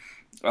is.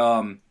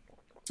 I'll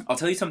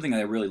tell you something that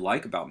I really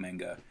like about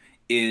manga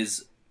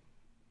is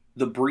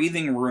the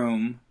breathing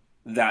room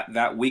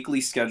that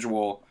weekly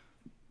schedule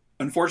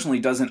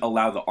unfortunately doesn't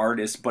allow the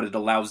artist, but it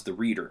allows the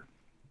reader.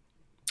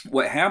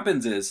 What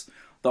happens is,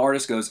 the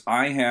artist goes,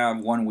 I have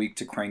 1 week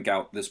to crank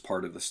out this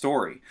part of the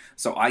story,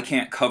 so I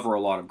can't cover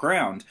a lot of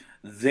ground.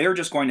 They're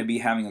just going to be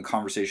having a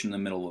conversation in the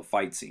middle of a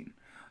fight scene.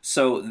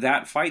 So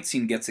that fight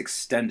scene gets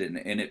extended,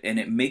 and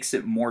it makes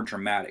it more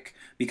dramatic,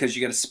 because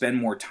you got to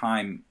spend more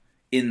time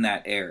in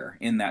that air,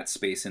 in that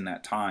space, in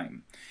that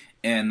time.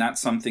 And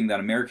that's something that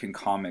American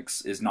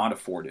comics is not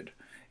afforded.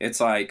 It's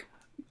like,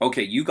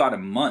 okay, you got a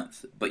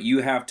month, but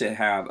you have to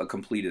have a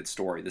completed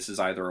story. This is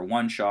either a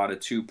one-shot, a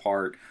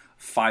two-part,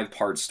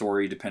 5-part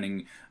story,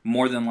 depending.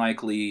 More than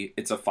likely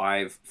it's a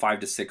 5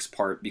 to 6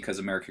 part, because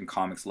American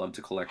comics love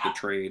to collect the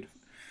trade.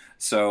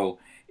 So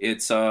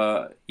it's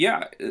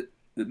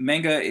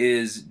manga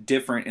is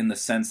different in the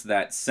sense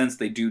that, since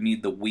they do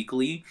need the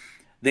weekly,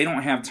 they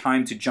don't have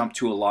time to jump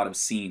to a lot of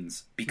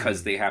scenes,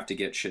 because they have to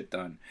get shit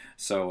done.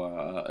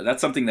 So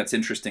that's something that's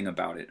interesting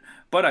about it.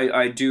 But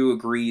I do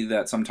agree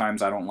that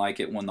sometimes I don't like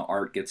it when the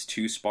art gets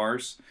too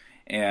sparse.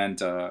 And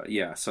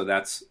so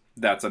that's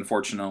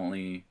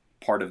unfortunately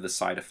part of the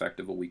side effect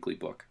of a weekly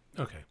book.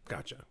 Okay,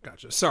 gotcha.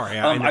 Sorry,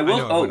 I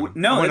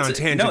went on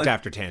tangent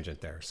after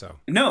tangent there. So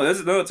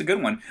that's a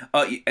good one.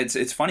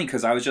 It's funny,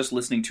 because I was just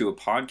listening to a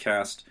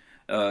podcast.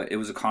 It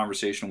was a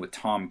conversation with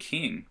Tom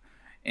King,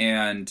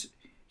 and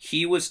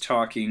he was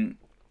talking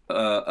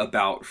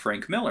about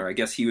Frank Miller. I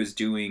guess he was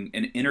doing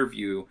an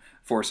interview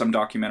for some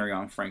documentary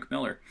on Frank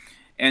Miller,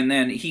 and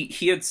then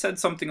he had said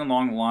something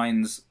along the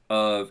lines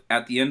of,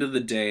 at the end of the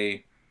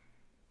day,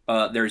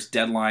 there's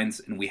deadlines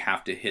and we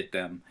have to hit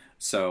them.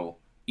 So,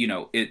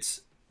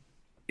 it's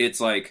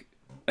like,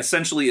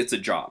 essentially it's a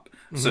job.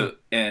 Mm-hmm. So,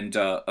 and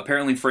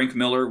apparently Frank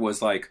Miller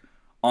was like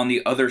on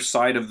the other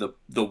side of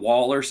the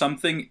wall or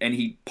something, and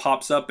he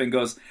pops up and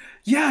goes,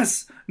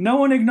 yes, no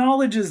one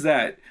acknowledges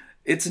that.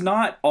 It's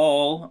not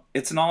all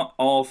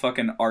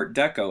fucking Art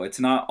Deco. It's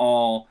not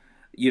all,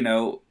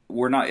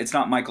 it's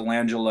not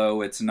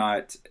Michelangelo, it's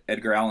not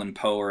Edgar Allan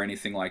Poe or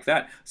anything like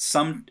that.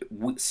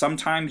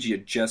 Sometimes you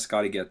just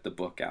got to get the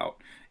book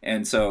out.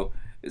 And so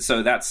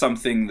that's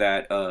something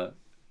that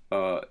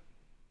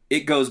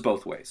it goes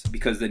both ways,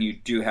 because then you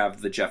do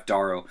have the Jeff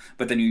Darrow,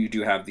 but then you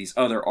do have these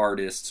other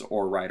artists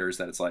or writers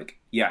that it's like,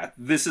 yeah,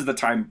 this is the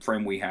time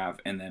frame we have,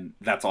 and then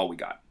that's all we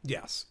got.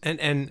 Yes.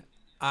 And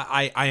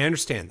I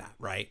understand that,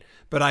 right?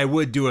 But I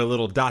would do a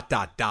little ...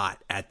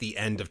 at the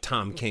end of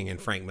Tom King and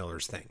Frank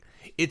Miller's thing.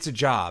 It's a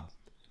job ...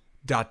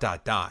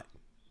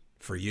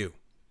 for you,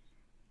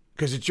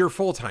 because it's your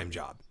full-time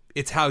job.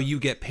 It's how you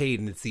get paid,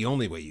 and it's the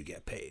only way you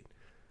get paid.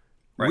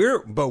 Right.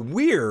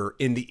 We're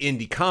in the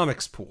indie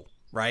comics pool,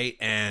 right?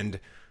 And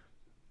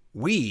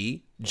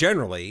we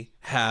generally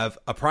have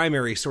a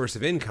primary source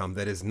of income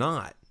that is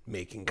not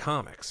making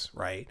comics,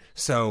 right?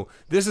 So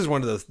this is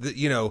one of those,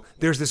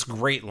 there's this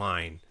great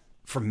line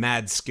from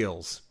Mad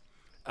Skills.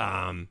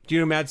 Do you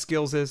know who Mad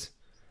Skills is?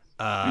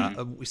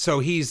 So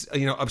he's,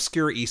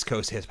 obscure East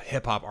Coast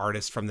hip hop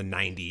artist from the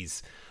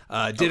 90s.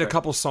 Did a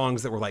couple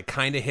songs that were like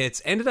kind of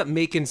hits, ended up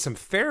making some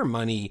fair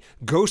money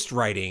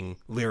ghostwriting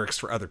lyrics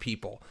for other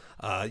people.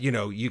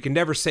 You can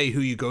never say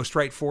who you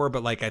ghostwrite for,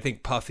 but like I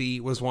think Puffy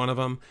was one of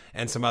them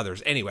and some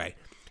others. Anyway,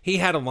 he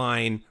had a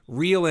line,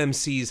 real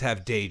MCs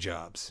have day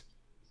jobs.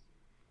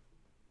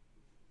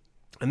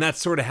 And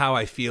that's sort of how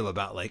I feel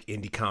about like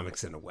indie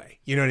comics in a way.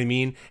 You know what I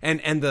mean?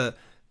 And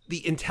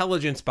the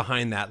intelligence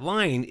behind that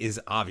line is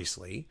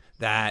obviously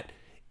that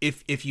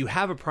if you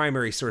have a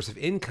primary source of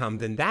income,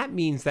 then that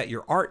means that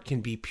your art can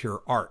be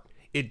pure art.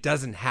 It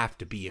doesn't have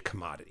to be a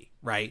commodity,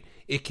 right?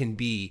 It can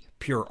be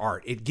pure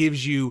art. It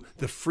gives you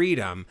the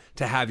freedom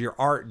to have your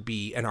art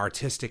be an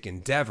artistic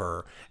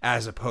endeavor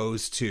as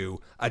opposed to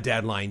a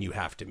deadline you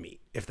have to meet,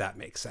 if that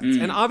makes sense.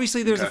 And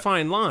obviously there's a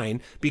fine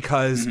line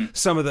because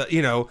some of the,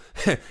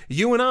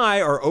 you and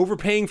I are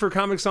overpaying for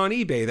comics on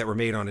eBay that were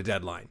made on a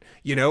deadline,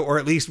 or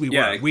at least we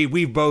were.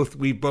 We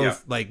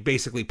both like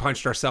basically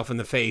punched ourselves in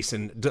the face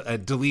and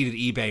deleted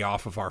eBay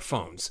off of our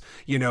phones,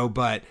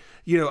 but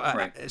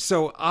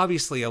so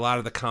obviously a lot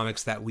of the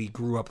comics that we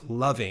grew up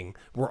loving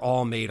were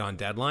all made on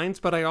deadlines,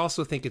 but I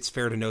also think it's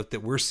fair to note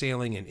that we're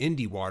sailing in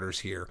indie waters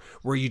here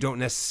where you don't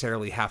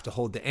necessarily have to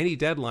hold to any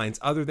deadlines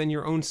other than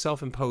your own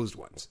self-imposed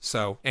ones.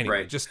 So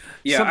anyway,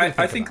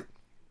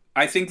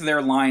 I think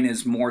their line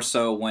is more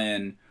so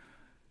when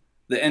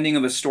the ending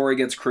of a story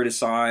gets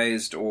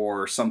criticized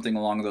or something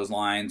along those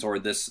lines, or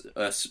this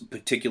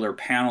particular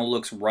panel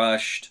looks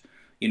rushed.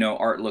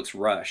 Art looks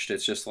rushed.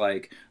 It's just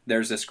like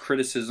there's this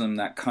criticism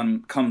that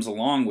comes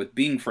along with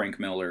being Frank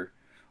Miller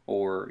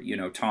or,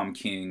 Tom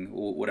King,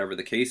 whatever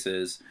the case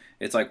is.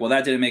 It's like, well,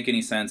 that didn't make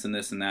any sense and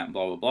this and that,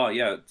 blah, blah, blah.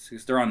 Yeah,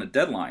 they're on the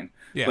deadline.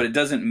 Yeah. But it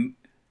doesn't...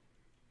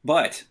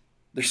 But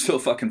they're still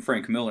fucking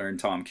Frank Miller and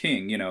Tom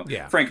King,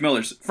 Yeah. Frank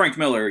Miller, it's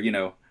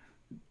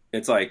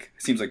like,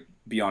 seems like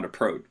beyond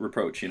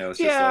reproach, It's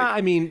just like,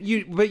 I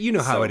mean, but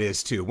how it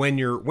is too. When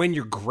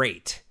you're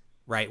great,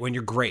 right? When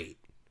you're great.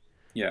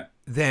 Yeah.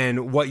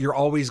 Then what you're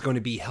always going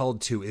to be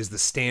held to is the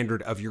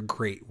standard of your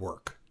great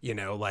work.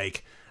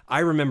 Like I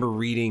remember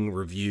reading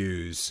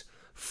reviews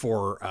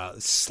for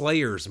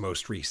Slayer's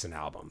most recent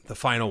album, the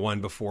final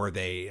one before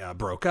they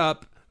broke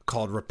up,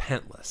 called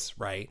Repentless,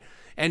 right?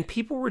 And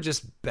people were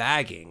just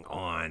bagging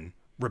on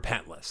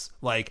Repentless.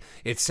 Like,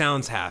 it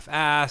sounds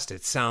half-assed,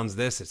 it sounds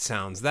this, it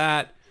sounds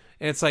that.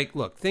 And it's like,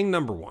 look, thing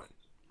number one,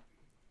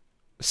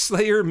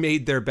 Slayer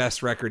made their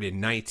best record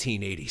in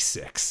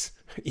 1986.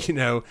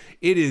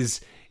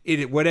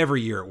 Whatever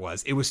year it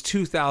was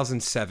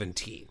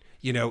 2017.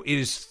 It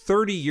is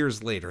 30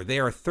 years later. They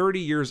are 30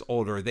 years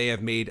older. They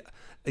have made,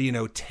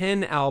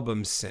 10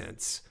 albums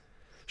since.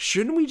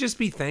 Shouldn't we just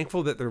be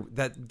thankful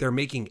that they're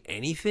making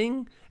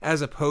anything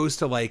as opposed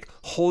to like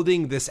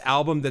holding this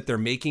album that they're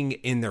making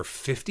in their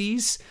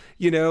 50s,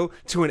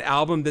 to an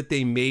album that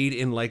they made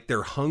in like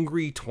their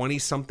hungry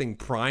 20-something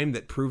prime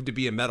that proved to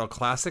be a metal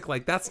classic?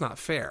 Like, that's not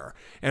fair.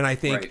 And I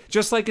think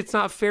just like it's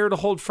not fair to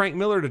hold Frank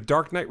Miller to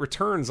Dark Knight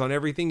Returns on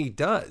everything he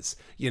does,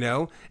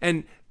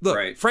 and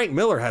look, Frank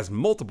Miller has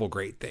multiple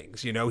great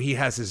things. He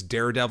has his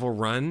Daredevil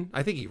run.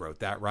 I think he wrote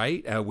that,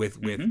 right?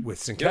 With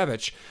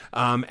Sienkiewicz.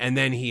 Yep. And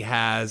then he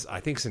has,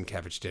 I think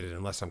Sienkiewicz did it,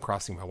 unless I'm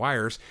crossing my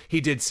wires.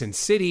 He did Sin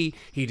City.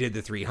 He did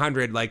the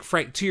 300. Like,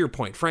 Frank, to your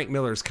point, Frank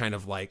Miller's kind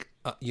of like,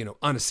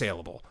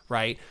 unassailable,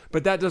 right?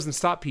 But that doesn't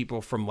stop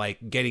people from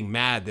like getting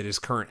mad that his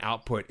current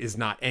output is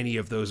not any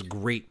of those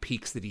great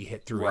peaks that he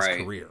hit through his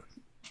career.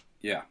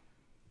 Yeah.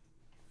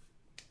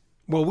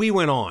 Well, we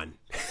went on.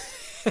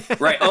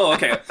 Right. Oh,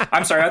 okay.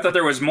 I'm sorry. I thought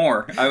there was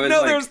more. I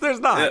was there's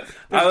not.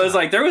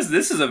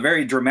 This is a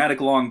very dramatic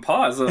long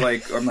pause. I'm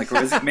like,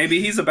 maybe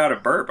he's about to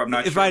burp. I'm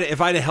not sure. If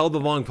I'd have held the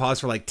long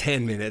pause for like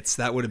 10 minutes,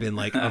 that would have been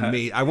like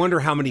amazing. I wonder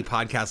how many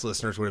podcast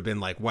listeners would have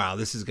been like, wow,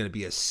 this is going to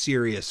be a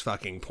serious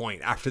fucking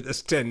point after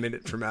this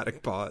 10-minute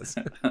dramatic pause.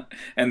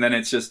 And then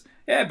it's just,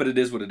 but it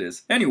is what it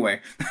is. Anyway.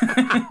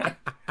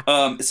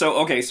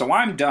 So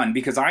I'm done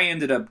because I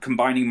ended up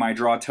combining my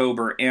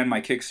Drawtober and my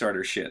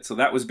Kickstarter shit. So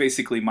that was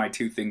basically my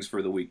two things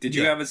for the week. Did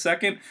you have a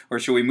second, or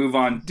should we move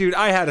on? Dude,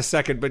 I had a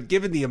second, but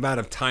given the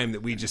amount of time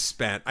that we just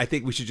spent, I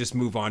think we should just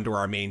move on to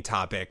our main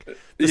topic.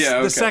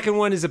 The second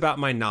one is about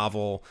my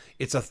novel.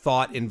 It's a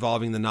thought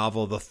involving the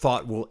novel. The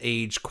thought will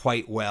age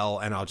quite well,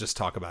 and I'll just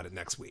talk about it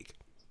next week.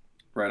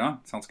 Right on.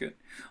 Sounds good.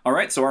 All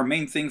right. So our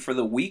main thing for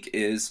the week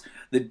is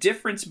the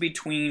difference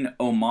between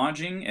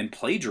homaging and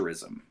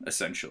plagiarism,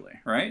 essentially.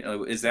 Right?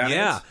 Is that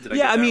it? Did I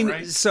get that mean,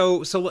 right?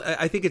 So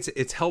I think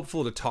it's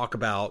helpful to talk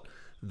about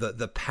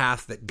the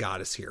path that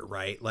got us here.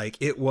 Right? Like,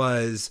 it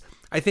was.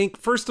 I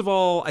think, first of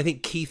all, I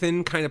think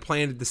Keithan kind of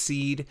planted the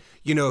seed,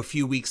 a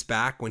few weeks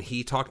back when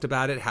he talked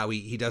about it, how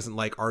he doesn't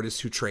like artists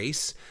who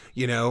trace,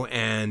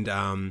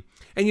 and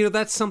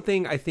that's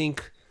something I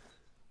think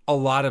a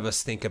lot of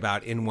us think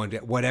about in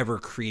whatever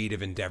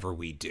creative endeavor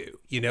we do.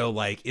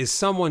 Like, is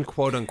someone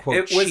quote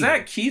unquote cheating? Was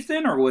that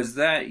Keithan, or was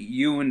that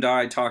you and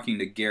I talking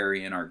to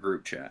Gary in our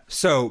group chat?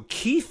 So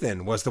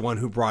Keithan was the one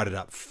who brought it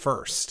up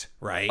first,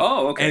 right?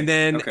 Oh, okay. And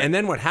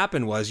then what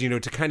happened was, to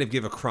kind of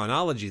give a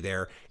chronology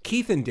there,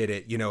 Keithan did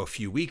it, a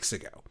few weeks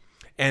ago.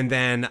 And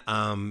then,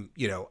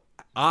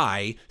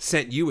 I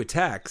sent you a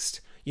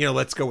text,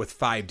 let's go with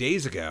 5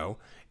 days ago.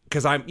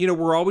 Because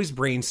we're always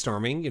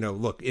brainstorming,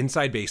 look,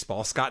 Inside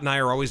Baseball, Scott and I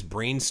are always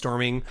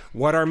brainstorming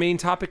what our main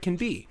topic can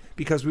be,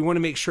 because we want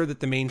to make sure that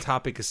the main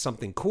topic is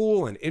something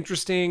cool and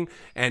interesting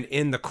and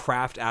in the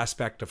craft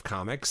aspect of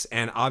comics.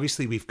 And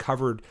obviously we've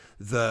covered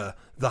the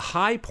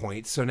high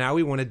points. So now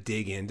we want to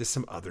dig into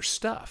some other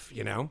stuff,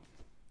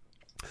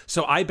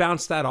 So I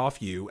bounced that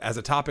off you as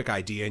a topic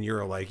idea, and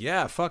you're like,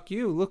 "Yeah, fuck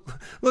you.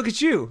 Look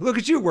at you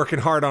working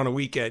hard on a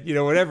weekend,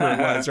 whatever it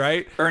was,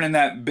 right? Earning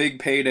that big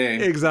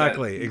payday."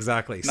 Exactly.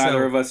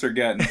 Neither of us are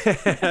getting.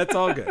 That's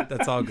all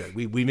good.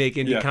 We make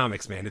indie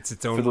comics, man. It's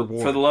its own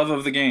reward for the love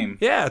of the game.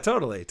 Yeah,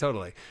 totally.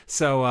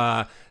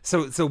 So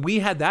we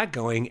had that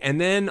going,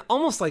 and then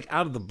almost like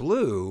out of the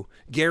blue,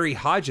 Gary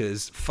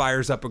Hodges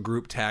fires up a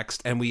group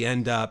text, and we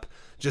end up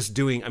just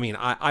doing,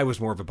 I was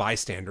more of a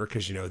bystander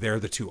because, they're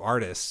the two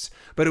artists,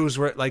 but it was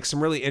like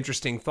some really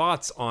interesting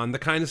thoughts on the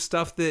kind of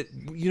stuff that,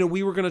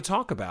 we were going to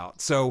talk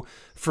about. So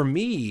for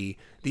me,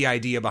 the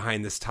idea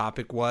behind this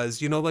topic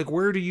was, like,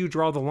 where do you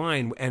draw the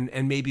line,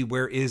 and maybe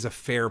where is a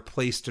fair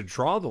place to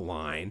draw the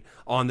line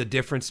on the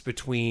difference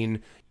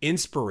between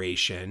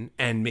inspiration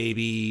and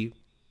maybe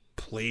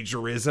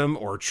plagiarism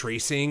or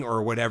tracing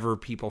or whatever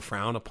people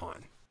frown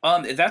upon.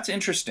 That's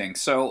interesting.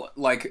 So,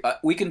 like,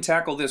 we can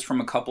tackle this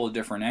from a couple of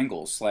different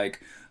angles.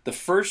 Like, the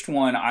first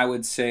one I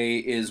would say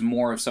is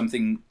more of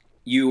something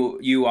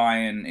I,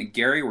 and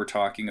Gary were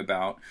talking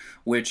about,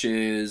 which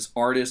is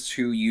artists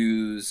who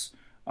use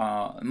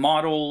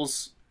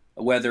models,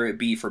 whether it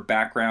be for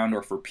background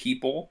or for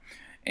people.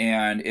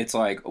 And it's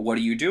like, what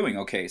are you doing?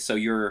 Okay, so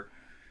you're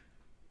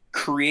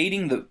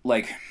creating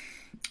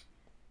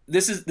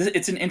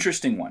it's an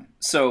interesting one.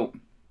 So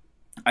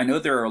I know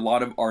there are a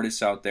lot of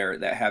artists out there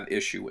that have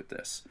issue with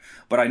this,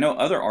 but I know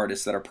other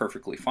artists that are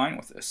perfectly fine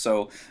with this.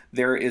 So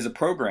there is a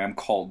program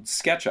called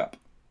SketchUp.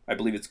 I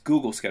believe it's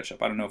Google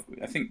SketchUp.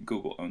 I think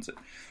Google owns it.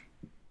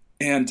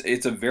 And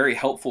it's a very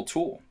helpful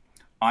tool.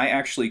 I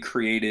actually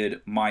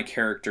created my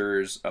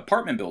character's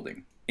apartment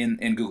building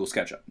in Google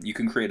SketchUp. You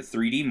can create a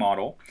 3D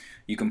model.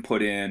 You can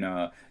put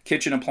in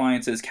kitchen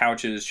appliances,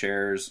 couches,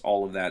 chairs,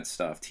 all of that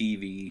stuff,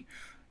 TV,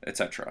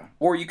 etc.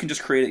 Or you can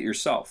just create it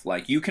yourself.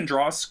 Like, you can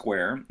draw a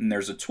square, and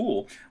there's a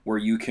tool where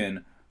you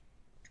can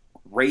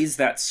raise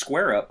that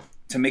square up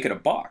to make it a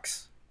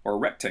box or a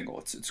rectangle.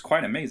 It's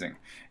quite amazing.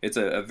 It's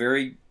a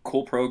very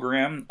cool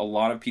program. A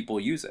lot of people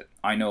use it.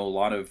 I know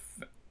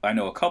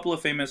a couple of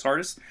famous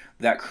artists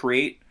that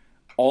create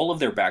all of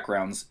their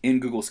backgrounds in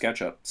Google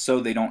SketchUp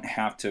so they don't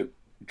have to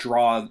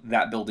draw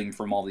that building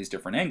from all these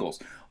different angles.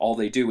 All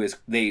they do is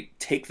they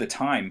take the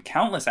time,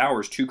 countless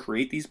hours, to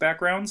create these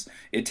backgrounds.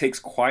 It takes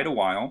quite a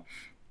while.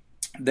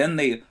 Then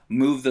they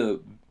move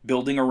the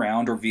building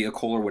around, or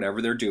vehicle, or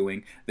whatever they're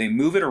doing. They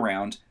move it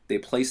around. They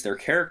place their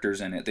characters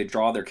in it. They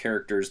draw their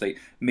characters. They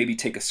maybe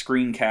take a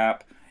screen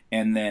cap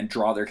and then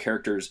draw their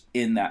characters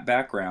in that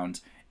background.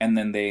 And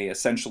then they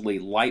essentially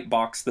light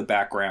box the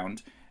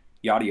background,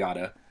 yada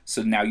yada.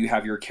 So now you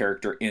have your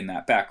character in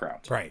that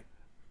background. Right.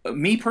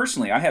 Me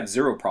personally, I have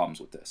zero problems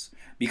with this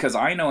because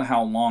I know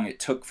how long it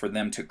took for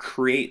them to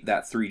create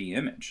that 3D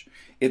image.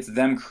 It's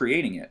them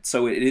creating it.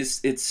 So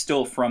it's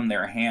still from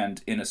their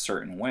hand in a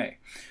certain way.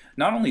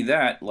 Not only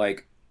that,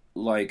 like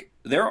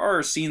there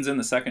are scenes in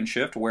the second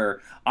shift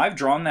where I've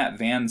drawn that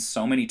van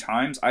so many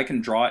times, I can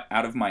draw it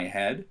out of my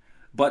head,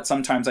 but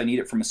sometimes I need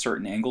it from a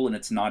certain angle and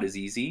it's not as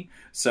easy.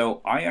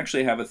 So I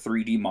actually have a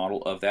 3D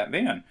model of that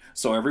van.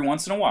 So every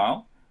once in a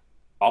while,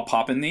 I'll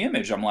pop in the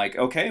image. I'm like,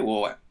 okay,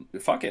 well,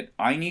 fuck it.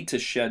 I need to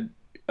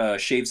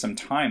shave some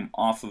time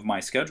off of my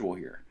schedule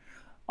here.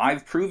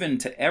 I've proven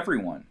to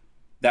everyone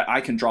that I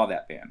can draw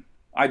that van.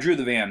 I drew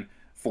the van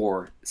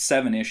for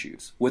 7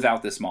 issues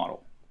without this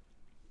model.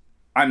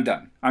 I'm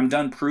done. I'm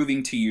done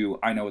proving to you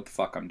I know what the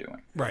fuck I'm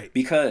doing. Right.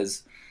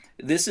 Because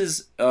this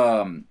is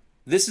an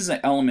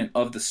element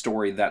of the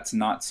story that's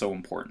not so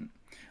important.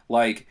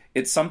 Like,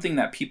 it's something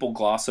that people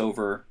gloss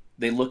over.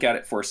 They look at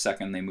it for a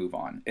second, they move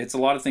on. It's a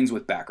lot of things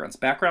with backgrounds.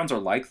 Backgrounds are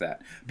like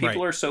that.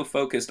 People are so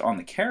focused on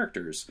the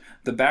characters,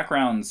 the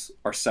backgrounds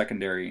are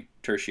secondary,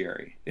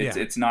 tertiary.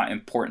 It's not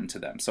important to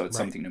them, so it's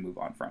something to move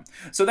on from.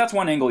 So that's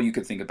one angle you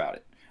could think about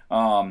it.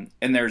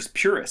 And there's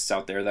purists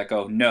out there that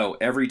go, no,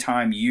 every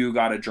time you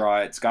got to draw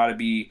it, it's got to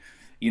be,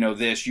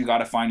 this, you got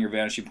to find your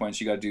vanishing points,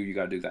 you got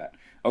to do that.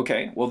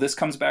 Okay, well, this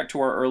comes back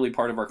to our early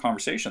part of our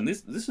conversation.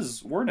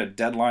 We're in a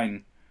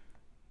deadline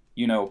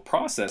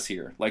process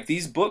here. Like,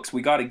 these books,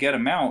 we got to get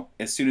them out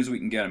as soon as we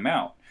can get them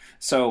out.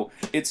 So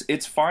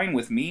it's fine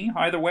with me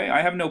either way.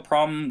 I have no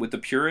problem with the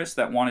purists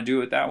that want to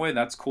do it that way.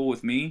 That's cool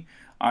with me.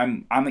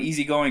 I'm an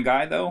easygoing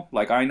guy though.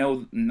 Like, I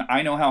know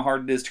how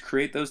hard it is to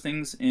create those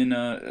things in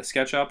a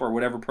SketchUp or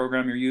whatever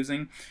program you're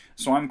using.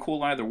 So I'm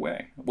cool either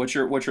way. What's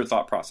your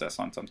thought process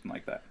on something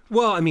like that?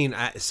 Well, I mean,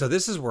 so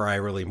this is where I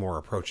really more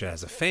approach it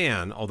as a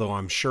fan, although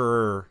I'm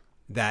sure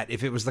that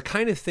if it was the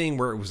kind of thing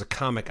where it was a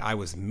comic I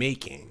was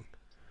making,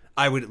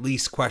 I would at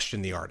least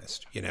question the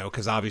artist,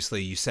 because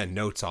obviously you send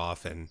notes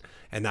off and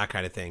that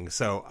kind of thing.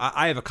 So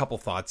I have a couple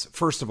thoughts.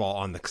 First of all,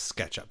 on the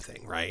SketchUp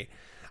thing, right?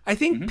 I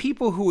think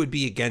people who would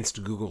be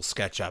against Google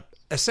SketchUp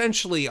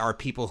essentially are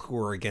people who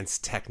are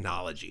against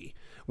technology,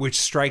 which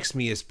strikes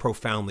me as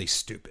profoundly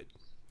stupid.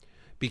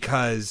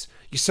 Because,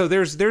 so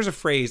there's a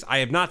phrase, I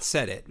have not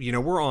said it.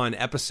 We're on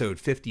episode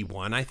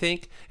 51, I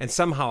think, and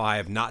somehow I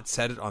have not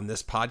said it on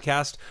this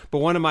podcast. But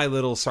one of my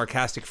little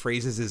sarcastic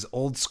phrases is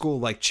old school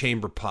like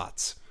chamber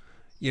pots.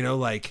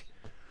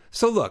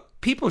 So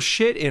look, people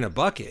shit in a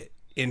bucket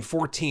in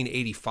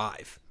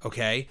 1485,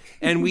 okay?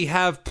 And we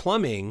have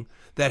plumbing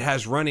that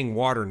has running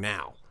water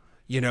now.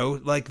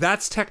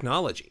 That's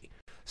technology.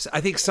 So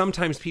I think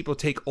sometimes people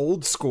take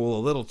old school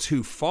a little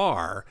too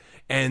far,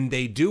 and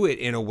they do it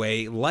in a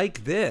way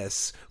like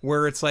this,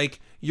 where it's like,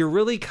 you're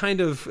really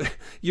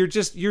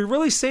you're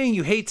really saying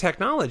you hate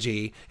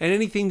technology, and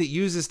anything that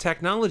uses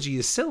technology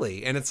is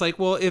silly. And it's like,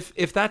 well,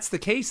 if that's the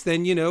case,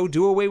 then,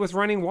 do away with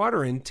running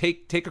water and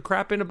take a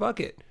crap in a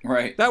bucket.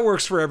 Right. That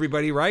works for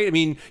everybody, right? I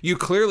mean, you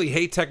clearly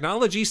hate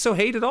technology, so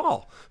hate it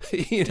all.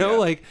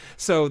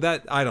 So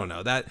that, I don't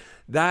know,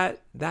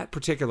 that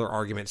particular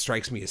argument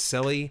strikes me as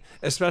silly,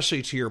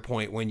 especially to your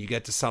point when you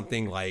get to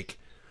something like,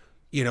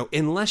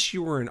 unless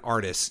you were an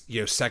artist,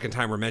 second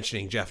time we're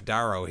mentioning Jeff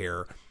Darrow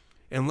here,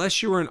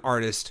 unless you're an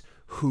artist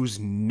who's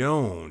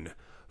known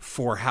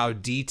for how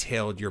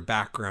detailed your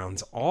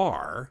backgrounds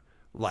are,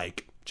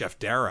 like Jeff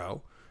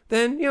Darrow,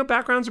 then,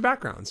 backgrounds are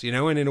backgrounds,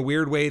 and in a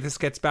weird way, this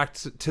gets back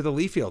to the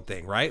Liefeld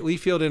thing, right?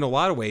 Liefeld, in a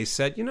lot of ways,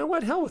 said, you know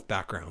what, hell with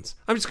backgrounds.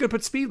 I'm just going to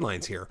put speed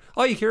lines here.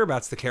 All you hear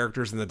about's the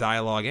characters and the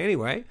dialogue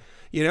anyway,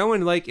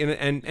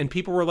 and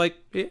people were like,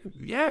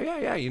 yeah,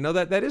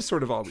 that is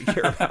sort of all we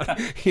care about,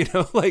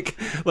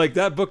 like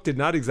that book did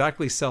not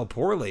exactly sell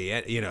poorly,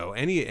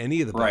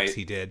 any of the books right.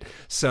 he did.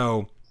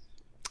 So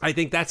I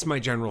think that's my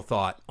general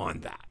thought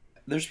on that.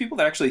 There's people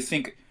that actually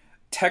think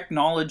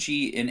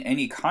technology in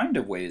any kind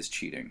of way is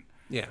cheating.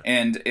 Yeah.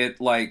 And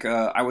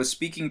I was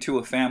speaking to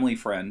a family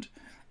friend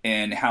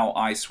and how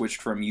I switched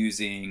from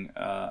using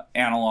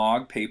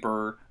analog,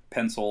 paper,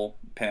 pencil,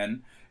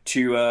 pen,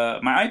 to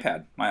my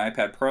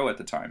iPad Pro at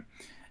the time.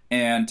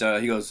 And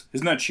he goes,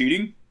 isn't that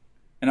cheating?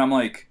 And I'm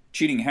like,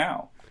 cheating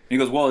how? And he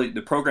goes, well,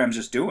 the program's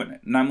just doing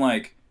it. And I'm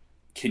like,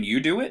 can you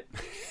do it?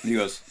 And he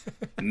goes,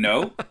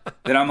 no.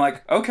 Then I'm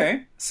like,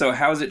 okay, so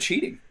how is it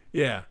cheating?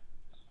 Yeah.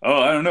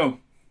 Oh, I don't know.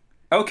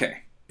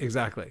 Okay.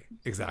 Exactly.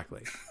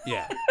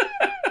 Yeah.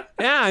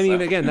 Yeah, I mean,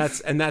 again,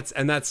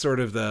 that's sort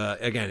of the,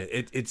 again,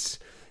 it's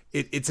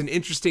an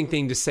interesting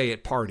thing to say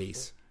at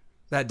parties.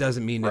 That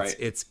doesn't mean right.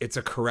 it's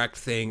a correct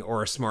thing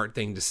or a smart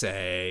thing to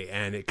say,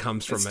 and it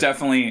comes from it's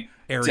definitely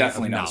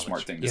not a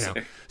smart thing to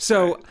say.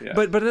 So, right, yeah.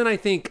 but then I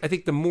think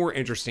the more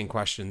interesting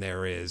question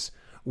there is,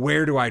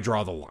 where do I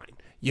draw the line?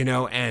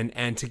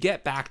 And to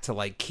get back to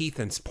like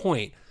Keithan's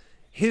point,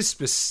 his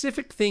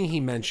specific thing he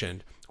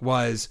mentioned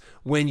was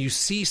when you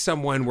see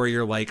someone where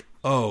you're like,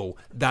 oh,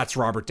 that's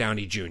Robert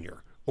Downey Jr.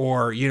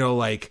 Or,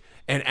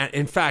 and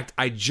in fact,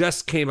 I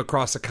just came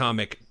across a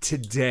comic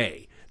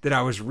today that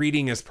I was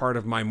reading as part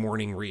of my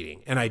morning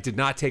reading. And I did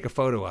not take a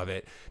photo of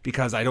it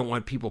because I don't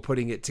want people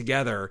putting it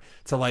together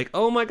to like,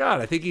 oh my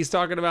God, I think he's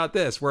talking about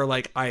this. Where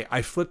like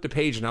I flipped a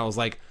page and I was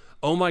like,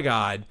 oh my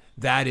God,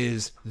 that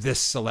is this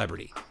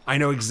celebrity. I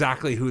know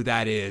exactly who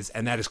that is.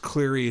 And that is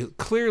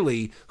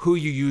clearly who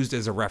you used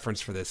as a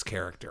reference for this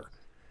character.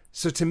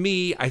 So to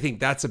me, I think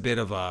that's a bit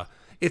of a,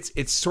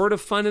 it's sort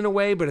of fun in a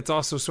way, but it's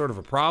also sort of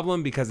a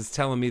problem because it's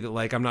telling me that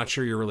like, I'm not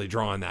sure you're really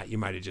drawing that. You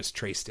might've just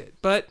traced it,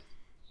 but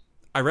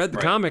I read the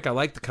comic. I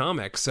like the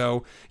comic.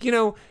 So,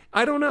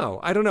 I don't know.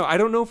 I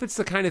don't know if it's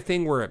the kind of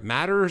thing where it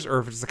matters or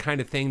if it's the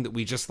kind of thing that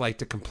we just like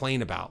to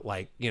complain about.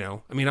 Like, I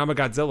mean, I'm a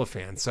Godzilla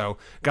fan. So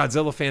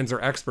Godzilla fans are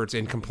experts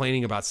in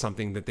complaining about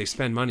something that they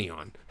spend money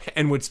on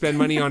and would spend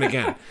money on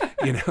again,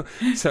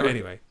 So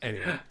anyway.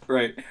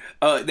 Right.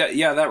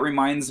 That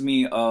reminds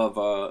me of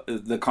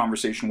the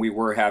conversation we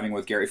were having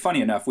with Gary. Funny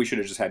enough, we should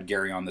have just had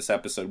Gary on this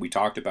episode. We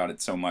talked about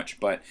it so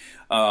much, but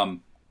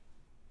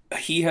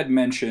he had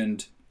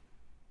mentioned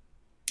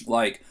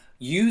like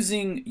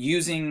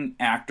using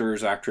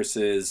actors,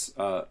 actresses,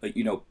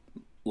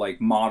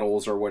 like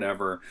models or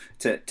whatever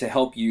to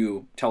help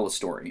you tell a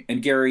story.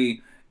 And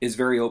Gary is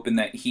very open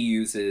that he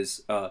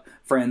uses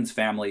friends,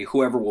 family,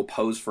 whoever will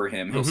pose for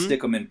him. He'll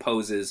stick them in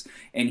poses,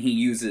 and he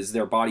uses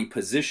their body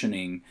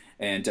positioning,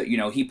 and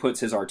he puts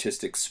his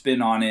artistic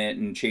spin on it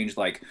and change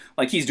like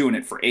he's doing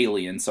it for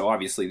aliens. So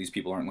obviously these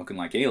people aren't looking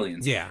like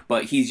aliens. Yeah.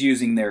 But he's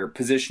using their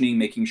positioning,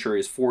 making sure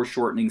his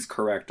foreshortening's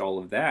correct, all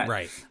of that.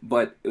 Right.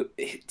 But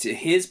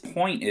his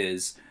point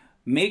is,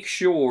 make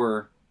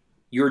sure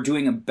you're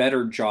doing a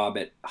better job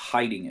at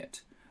hiding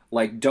it.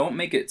 Like, don't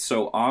make it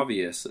so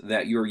obvious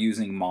that you're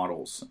using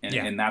models.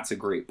 And that's a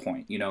great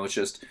point. It's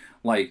just,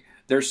 like,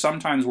 there's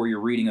sometimes where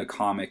you're reading a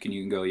comic and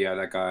you can go, yeah,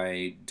 that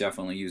guy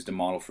definitely used a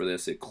model for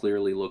this. It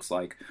clearly looks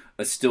like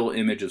a still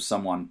image of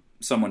someone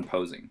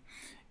posing.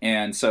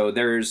 And so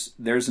there's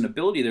an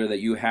ability there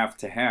that you have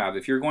to have.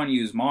 If you're going to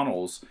use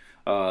models,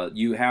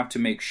 you have to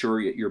make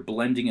sure you're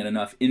blending it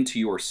enough into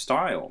your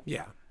style.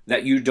 Yeah.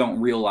 That you don't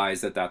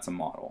realize that that's a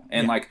model.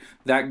 And, like,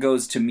 that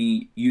goes to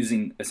me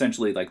using,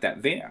 essentially, like, that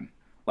van.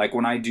 Like,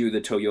 when I do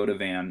the Toyota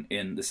van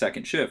in the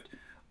second shift,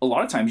 a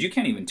lot of times you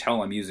can't even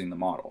tell I'm using the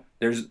model.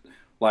 There's,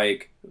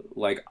 like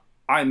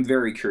I'm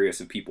very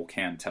curious if people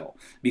can tell.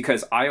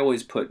 Because I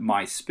always put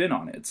my spin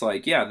on it. It's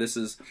like, yeah, this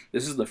is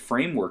the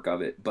framework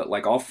of it. But,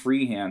 like, I'll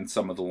freehand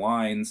some of the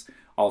lines.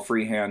 I'll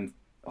freehand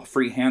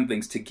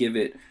things to give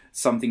it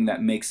something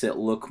that makes it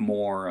look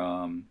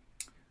more,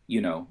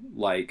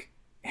 like...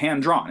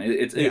 hand-drawn.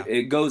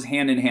 It goes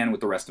hand in hand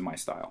with the rest of my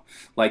style.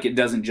 Like, it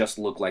doesn't just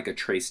look like a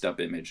traced up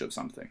image of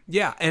something.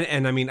 Yeah,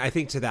 and I mean, I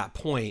think to that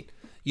point,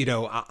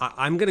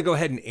 I'm going to go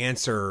ahead and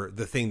answer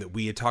the thing that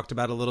we had talked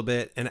about a little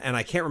bit, and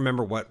I can't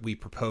remember what we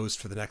proposed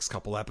for the next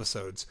couple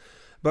episodes,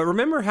 but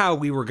remember how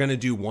we were going to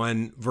do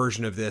one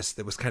version of this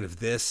that was kind of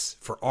this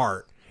for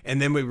art,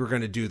 and then we were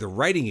going to do the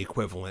writing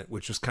equivalent,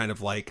 which was kind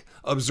of like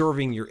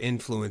observing your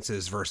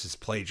influences versus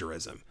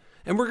plagiarism.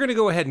 And we're going to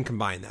go ahead and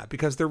combine that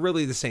because they're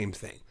really the same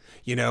thing,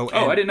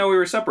 I didn't know we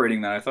were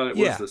separating that. I thought it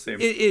was the same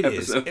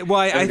episode. Is. Well,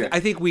 I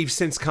think we've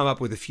since come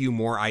up with a few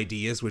more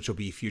ideas, which will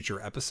be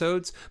future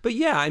episodes. But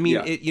yeah, I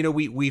mean,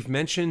 we've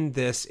mentioned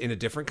this in a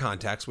different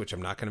context, which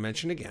I'm not going to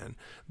mention again.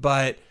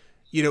 But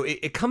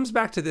it comes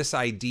back to this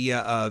idea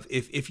of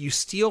if you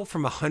steal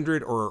from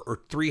 100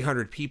 or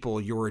 300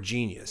 people, you're a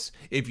genius.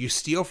 If you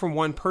steal from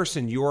one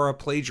person, you're a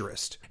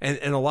plagiarist. And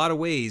in a lot of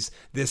ways,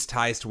 this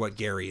ties to what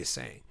Gary is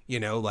saying.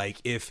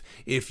 Like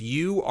if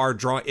you are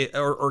drawing,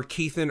 or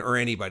Keithan or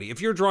anybody, if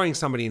you're drawing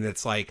somebody and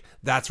it's like,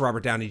 that's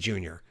Robert Downey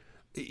Jr.,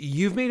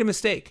 you've made a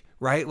mistake,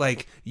 right?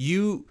 Like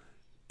to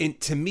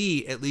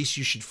me, at least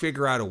you should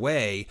figure out a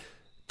way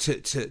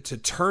to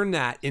turn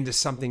that into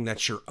something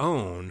that's your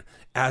own,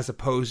 as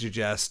opposed to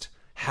just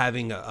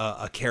having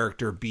a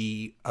character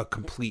be a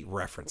complete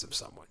reference of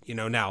someone.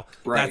 Now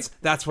right.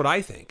 That's what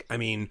I think. I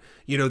mean,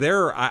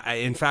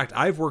 in fact,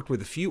 I've worked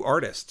with a few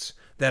artists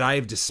that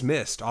I've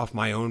dismissed off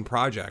my own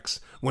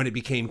projects when it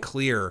became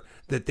clear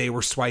that they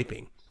were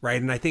swiping,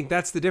 right? And I think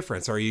that's the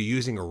difference. Are you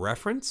using a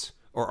reference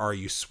or are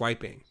you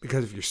swiping?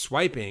 Because if you're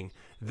swiping,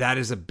 that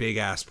is a big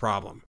ass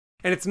problem.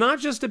 And it's not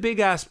just a big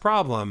ass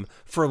problem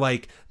for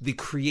like the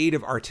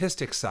creative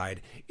artistic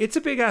side. It's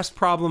a big ass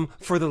problem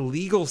for the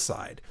legal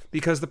side,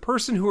 because the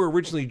person who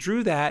originally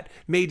drew that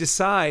may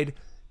decide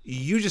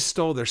you just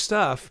stole their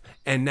stuff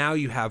and now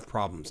you have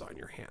problems on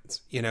your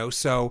hands,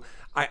 So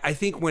I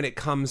think when it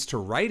comes to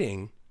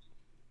writing,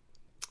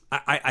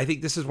 I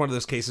think this is one of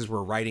those cases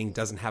where writing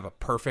doesn't have a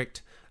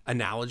perfect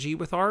analogy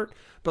with art,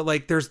 but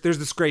like there's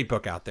this great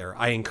book out there.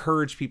 I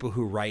encourage people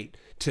who write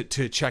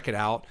to check it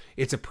out.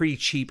 It's a pretty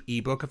cheap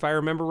ebook, if I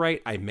remember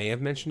right. I may have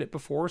mentioned it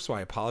before, so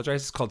I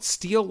apologize. It's called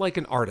Steal Like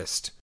an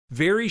Artist.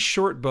 Very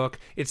short book.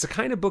 It's the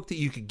kind of book that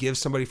you could give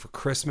somebody for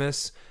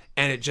Christmas,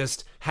 and it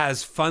just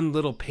has fun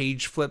little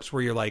page flips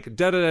where you're like,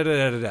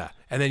 da-da-da-da-da-da,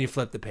 and then you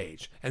flip the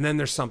page, and then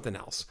there's something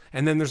else,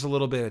 and then there's a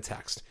little bit of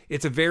text.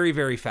 It's a very,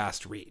 very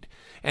fast read.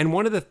 And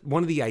one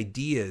of the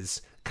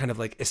ideas kind of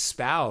like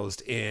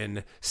espoused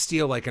in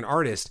Steal Like an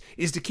Artist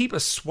is to keep a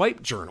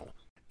swipe journal.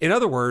 In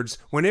other words,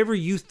 whenever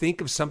you think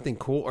of something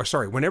cool,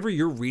 whenever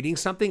you're reading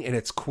something and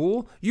it's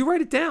cool, you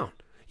write it down.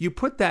 You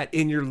put that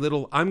in your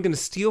little, I'm going to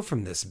steal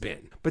from this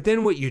bin. But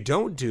then what you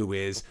don't do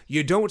is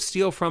you don't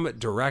steal from it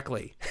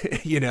directly.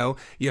 You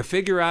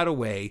figure out a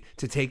way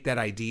to take that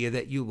idea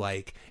that you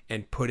like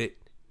and put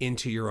it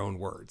into your own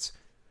words.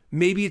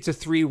 Maybe it's a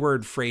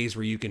 3-word phrase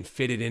where you can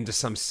fit it into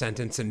some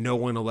sentence and no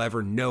one will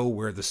ever know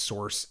where the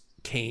source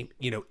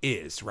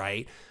is,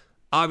 right?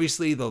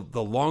 Obviously, the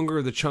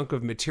longer the chunk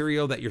of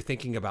material that you're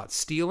thinking about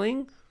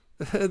stealing,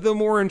 the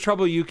more in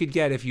trouble you could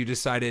get if you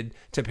decided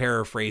to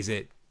paraphrase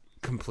it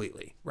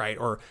completely, right?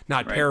 Or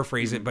not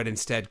paraphrase it, but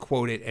instead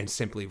quote it and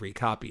simply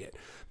recopy it.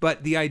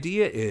 But the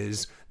idea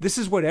is, this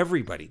is what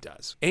everybody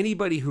does.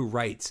 Anybody who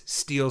writes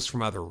steals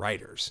from other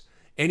writers.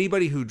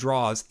 Anybody who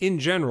draws, in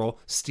general,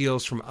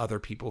 steals from other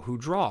people who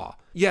draw.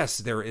 Yes,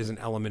 there is an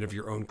element of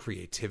your own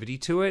creativity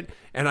to it,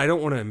 and I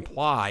don't want to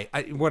imply,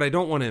 what I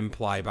don't want to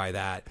imply by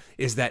that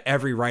is that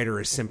every writer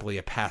is simply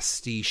a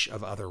pastiche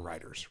of other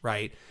writers,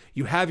 right?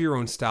 You have your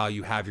own style,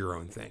 you have your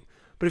own thing.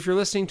 But if you're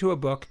listening to a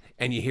book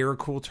and you hear a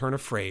cool turn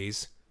of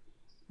phrase,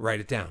 write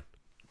it down.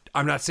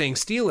 I'm not saying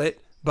steal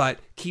it, but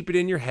keep it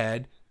in your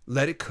head,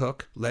 let it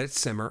cook, let it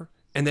simmer,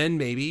 and then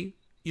maybe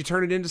you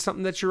turn it into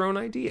something that's your own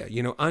idea.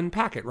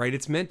 Unpack it, right?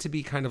 It's meant to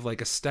be kind of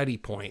like a study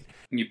point.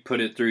 You put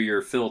it through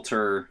your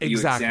filter, Exactly.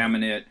 You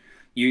examine it.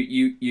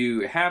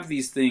 You have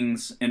these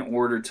things in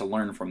order to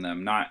learn from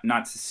them, not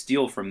to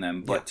steal from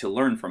them, but to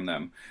learn from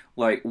them.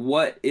 Like,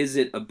 what is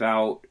it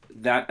about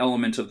that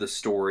element of the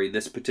story,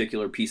 this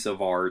particular piece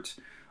of art?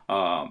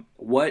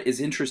 What is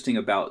interesting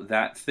about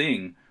that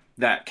thing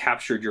that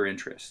captured your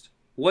interest?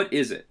 What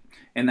is it?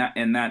 And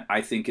that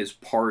I think is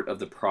part of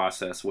the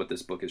process. What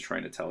this book is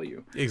trying to tell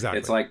you. Exactly.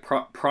 It's like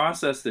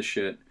process the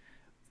shit,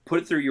 put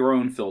it through your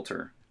own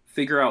filter.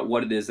 Figure out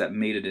what it is that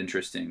made it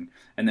interesting,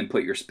 and then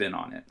put your spin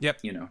on it.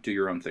 Yep. Do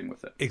your own thing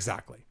with it.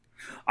 Exactly.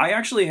 I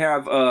actually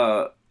have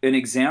an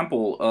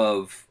example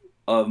of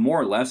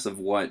more or less of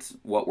what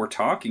we're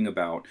talking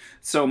about.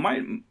 So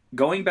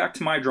going back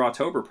to my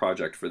Drawtober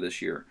project for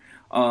this year,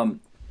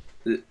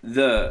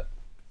 the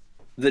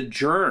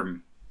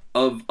germ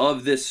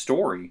of this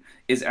story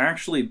is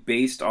actually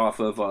based off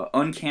of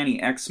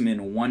Uncanny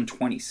X-Men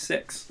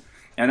 126.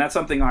 And that's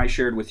something I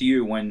shared with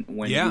you when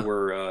you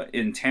were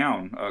in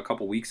town a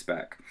couple weeks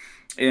back.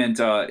 And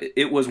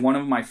it was one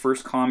of my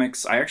first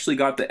comics. I actually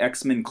got the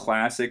X-Men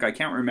Classic. I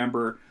can't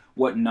remember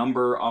what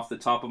number off the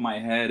top of my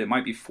head. It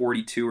might be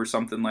 42 or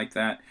something like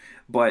that.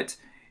 But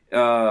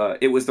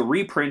it was the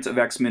reprint of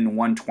X-Men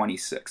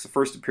 126, the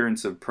first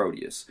appearance of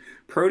Proteus.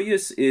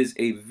 Proteus is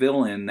a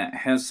villain that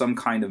has some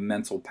kind of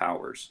mental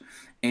powers.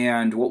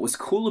 And what was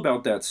cool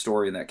about that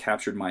story that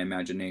captured my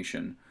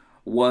imagination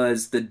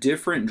was the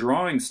different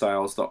drawing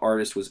styles the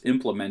artist was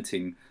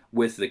implementing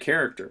with the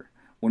character.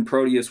 When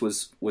Proteus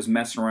was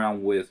messing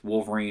around with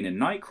Wolverine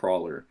and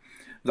Nightcrawler,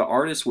 the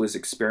artist was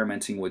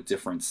experimenting with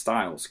different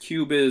styles.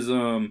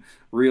 Cubism,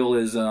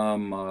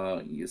 realism,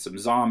 some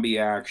zombie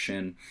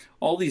action,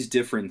 all these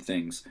different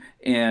things.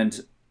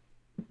 And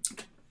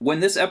when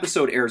this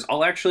episode airs,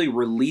 I'll actually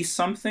release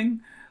something.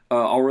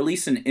 I'll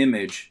release an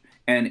image,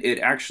 and it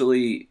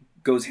actually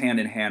goes hand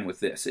in hand with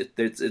this.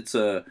 It's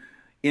a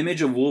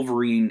image of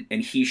Wolverine,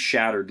 and he's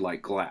shattered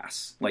like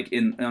glass, like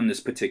on this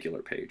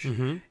particular page.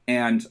 Mm-hmm.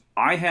 And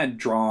I had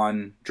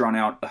drawn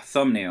out a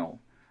thumbnail,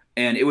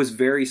 and it was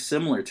very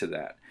similar to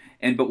that.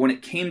 But when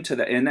it came to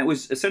that, and that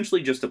was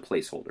essentially just a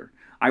placeholder.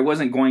 I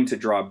wasn't going to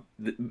draw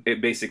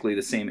basically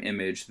the same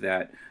image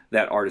that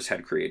artist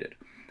had created.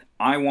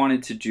 I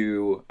wanted to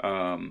do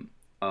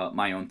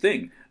my own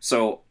thing.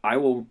 So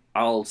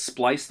I'll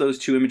splice those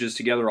two images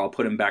together. I'll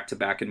put them back to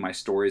back in my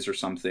stories or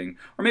something.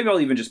 Or maybe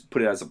I'll even just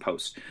put it as a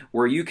post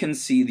where you can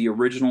see the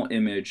original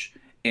image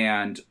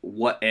and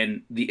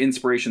the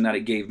inspiration that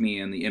it gave me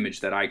and the image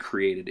that I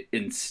created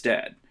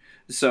instead.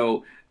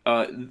 So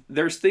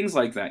there's things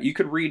like that. You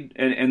could read,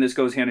 and this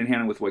goes hand in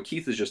hand with what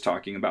Keith is just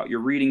talking about. You're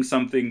reading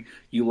something,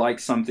 you like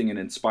something, and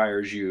it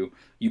inspires you.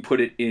 You put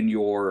it in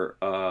your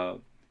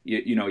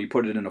you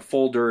put it in a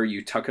folder,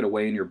 you tuck it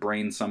away in your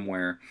brain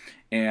somewhere,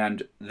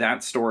 and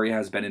that story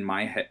has been in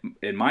my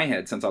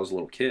head since I was a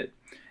little kid.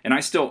 And I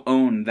still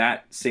own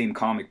that same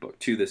comic book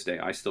to this day.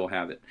 I still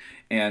have it.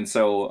 And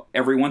so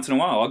every once in a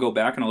while I'll go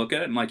back and I'll look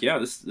at it and I'm like, yeah,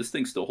 this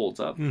thing still holds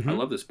up. Mm-hmm. I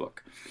love this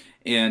book.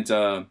 And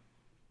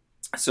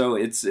so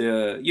it's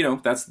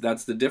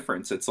that's the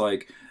difference. It's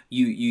like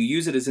you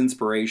use it as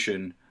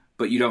inspiration,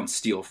 but you don't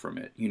steal from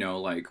it.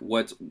 Like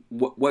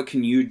what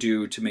can you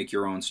do to make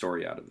your own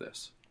story out of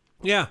this?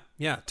 Yeah,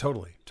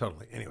 totally.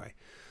 Anyway,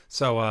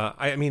 so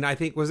I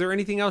think, was there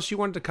anything else you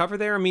wanted to cover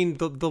there? I mean,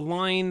 the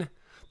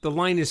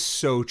line is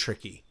so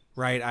tricky,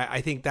 right?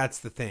 I think that's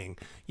the thing.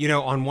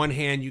 On one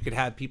hand, you could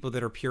have people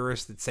that are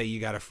purists that say you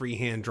got to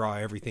freehand draw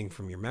everything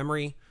from your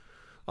memory.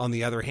 On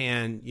the other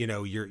hand,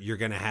 you're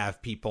going to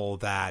have people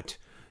that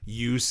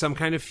use some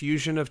kind of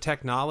fusion of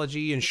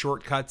technology and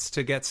shortcuts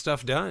to get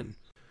stuff done.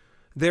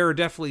 There are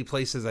definitely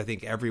places I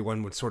think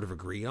everyone would sort of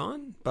agree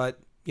on,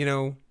 but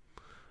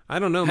I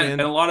don't know, man.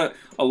 And a lot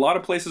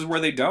of places where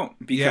they don't,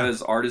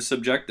 because art is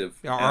subjective.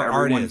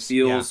 Everyone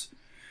feels,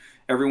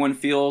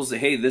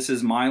 hey, this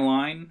is my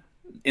line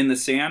in the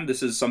sand.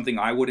 This is something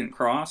I wouldn't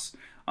cross.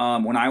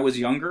 When I was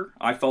younger,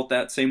 I felt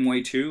that same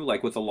way too.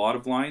 Like with a lot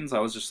of lines, I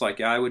was just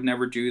like, I would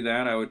never do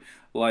that. I would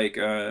like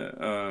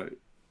Joseph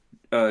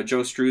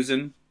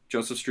Struzan,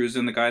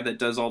 the guy that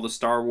does all the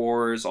Star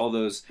Wars, all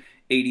those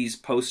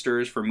 80s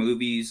posters for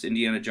movies.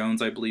 Indiana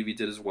Jones, I believe he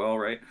did as well,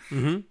 right?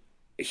 Mm-hmm.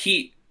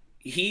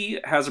 He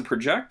has a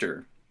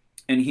projector,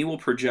 and he will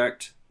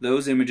project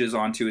those images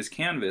onto his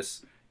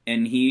canvas,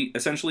 and he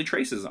essentially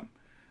traces them.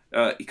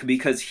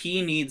 Because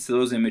he needs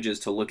those images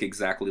to look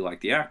exactly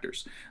like the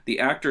actors. The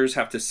actors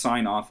have to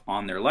sign off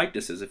on their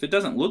likenesses. If it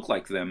doesn't look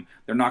like them,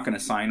 they're not going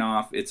to sign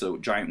off. It's a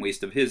giant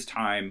waste of his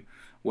time,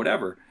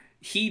 whatever.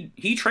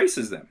 He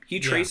traces them. He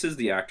traces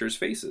the actors'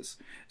 faces.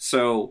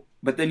 So,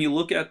 but then you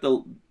look at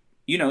the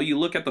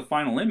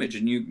final image,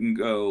 and you can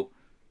go,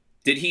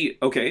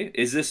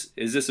 is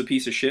this a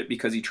piece of shit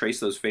because he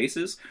traced those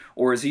faces?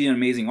 Or is he an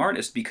amazing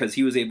artist because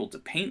he was able to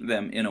paint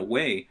them in a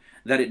way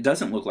that it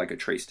doesn't look like a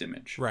traced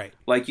image? Right.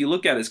 Like you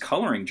look at his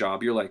coloring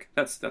job, you're like,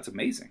 that's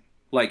amazing.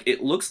 Like,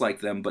 it looks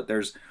like them, but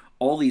there's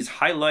all these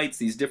highlights,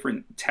 these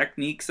different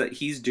techniques that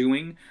he's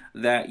doing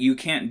that you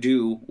can't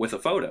do with a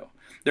photo.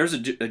 There's a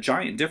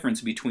giant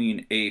difference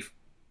between a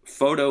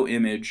photo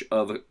image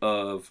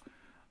of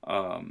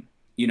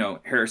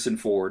Harrison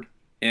Ford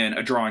and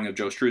a drawing of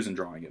Joe Struzan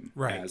drawing him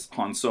as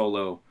Han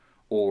Solo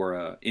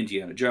or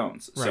Indiana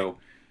Jones. Right. So,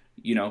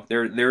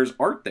 there's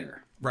art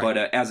there. Right. But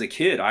as a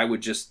kid, I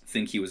would just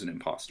think he was an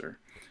imposter.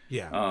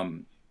 Yeah.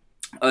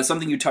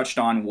 Something you touched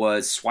on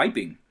was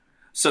swiping.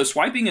 So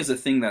swiping is a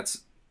thing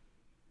that's,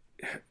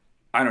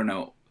 I don't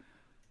know,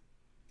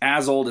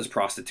 as old as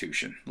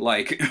prostitution.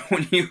 Like,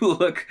 when you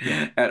look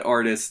at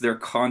artists, they're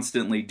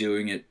constantly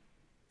doing it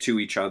to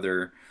each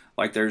other.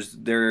 Like, there's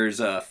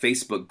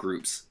Facebook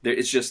groups.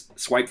 It's just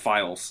swipe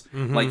files.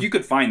 Mm-hmm. Like, you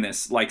could find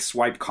this, like,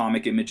 swipe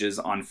comic images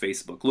on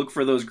Facebook. Look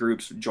for those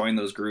groups. Join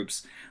those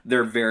groups.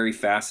 They're very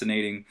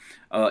fascinating.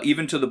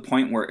 Even to the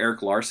point where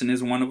Eric Larson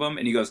is one of them.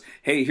 And he goes,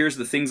 hey, here's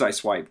the things I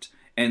swiped.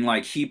 And,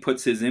 like, he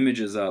puts his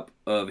images up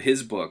of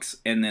his books.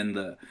 And then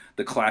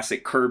the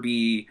classic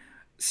Kirby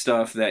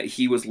stuff that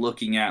he was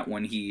looking at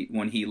when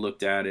he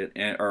looked at it,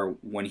 or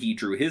when he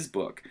drew his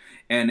book.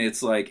 And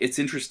it's, like, it's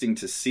interesting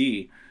to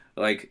see.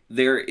 Like,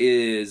 there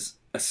is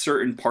a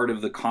certain part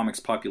of the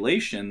comics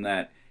population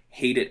that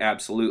hate it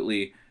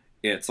absolutely.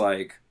 It's,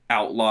 like,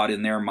 outlawed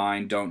in their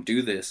mind, don't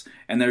do this.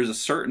 And there's a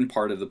certain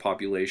part of the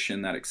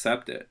population that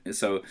accept it. And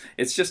so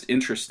it's just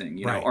interesting.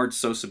 You know, art's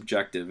so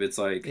subjective. It's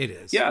like, it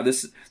is. Yeah,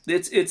 this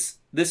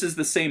is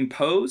the same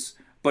pose,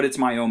 but it's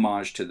my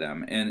homage to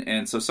them.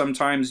 And so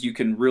sometimes you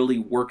can really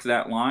work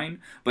that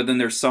line, but then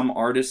there's some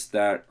artists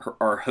that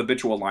are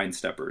habitual line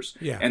steppers.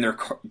 Yeah. And they're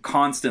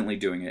constantly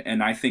doing it.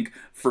 And I think,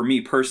 for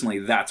me personally,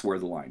 that's where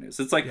the line is.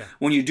 It's like,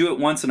 when you do it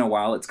once in a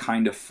while, it's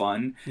kind of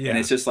fun. Yeah. And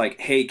it's just like,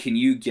 hey, can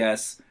you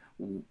guess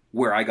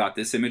where I got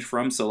this image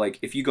from? So, like,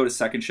 if you go to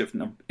Second Shift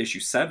issue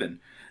 7,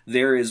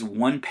 there is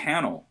one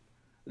panel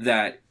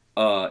that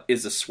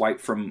is a swipe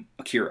from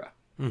Akira,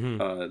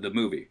 the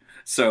movie.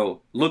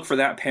 So look for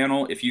that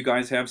panel. If you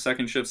guys have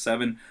Second Shift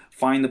 7,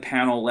 find the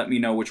panel. Let me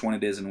know which one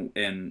it is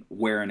and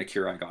where in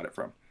Akira I got it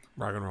from.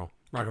 Rock and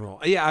roll.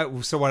 Yeah.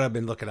 So what I've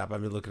been looking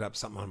up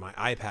something on my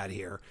iPad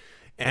here.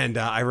 And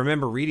I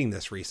remember reading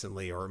this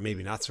recently, or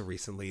maybe not so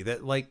recently,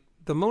 that, like,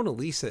 the Mona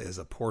Lisa is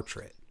a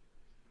portrait.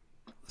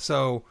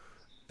 So,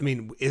 I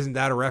mean, isn't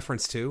that a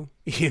reference too?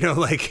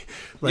 Like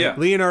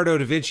Leonardo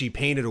da Vinci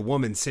painted a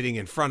woman sitting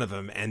in front of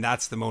him, and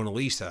that's the Mona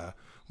Lisa,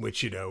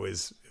 which,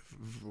 is,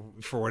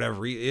 for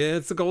whatever reason,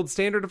 it's the gold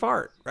standard of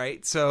art,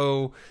 right?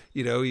 So,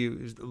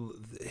 you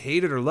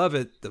hate it or love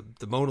it,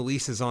 the Mona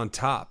Lisa's on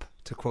top,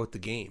 to quote the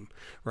game,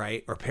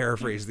 right? Or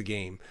paraphrase the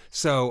game.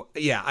 So,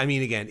 yeah, I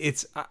mean, again,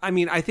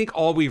 I think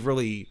all we've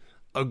really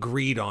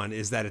agreed on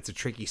is that it's a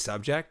tricky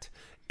subject,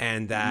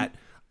 and that,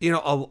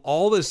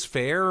 all is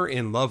fair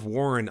in love,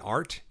 war, and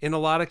art in a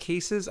lot of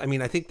cases. I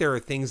mean, I think there are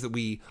things that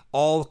we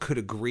all could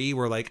agree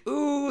were like,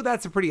 ooh,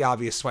 that's a pretty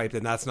obvious swipe,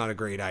 and that's not a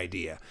great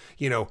idea.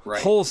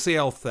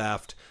 Wholesale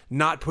theft,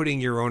 not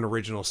putting your own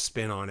original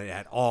spin on it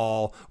at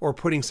all, or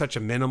putting such a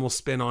minimal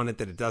spin on it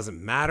that it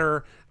doesn't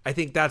matter. I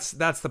think that's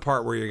the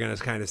part where you're going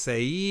to kind of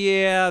say,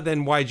 yeah,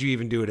 then why'd you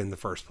even do it in the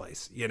first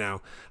place?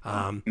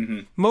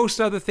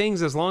 Most other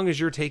things, as long as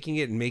you're taking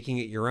it and making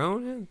it your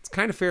own, it's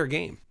kind of fair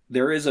game.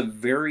 There is a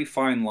very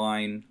fine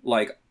line.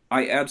 Like,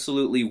 I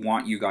absolutely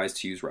want you guys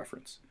to use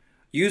reference.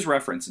 Use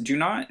reference. Do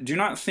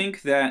not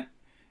think that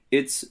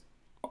it's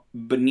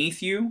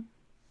beneath you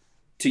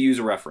to use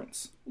a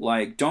reference.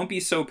 Like, don't be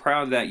so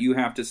proud that you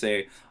have to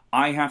say,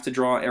 I have to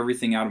draw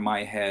everything out of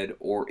my head,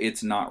 or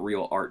it's not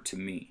real art to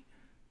me.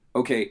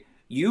 Okay,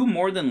 you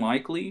more than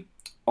likely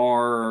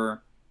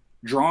are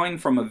drawing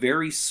from a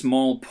very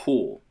small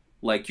pool.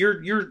 Like,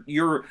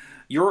 your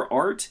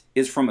art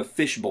is from a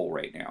fishbowl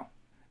right now.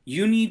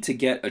 You need to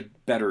get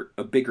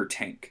a bigger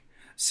tank.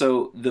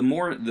 So the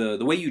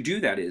way you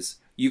do that is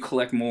you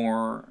collect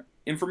more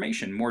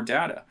information, more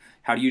data.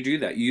 How do you do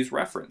that? You use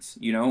reference.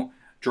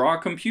 Draw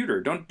a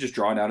computer. Don't just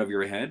draw it out of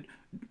your head.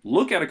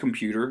 Look at a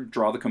computer,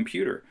 draw the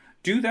computer.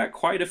 Do that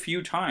quite a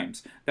few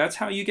times. That's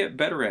how you get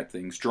better at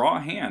things.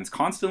 Draw hands.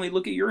 Constantly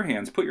look at your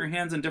hands. Put your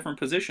hands in different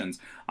positions.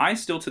 I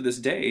still, to this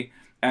day,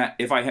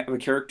 if I have a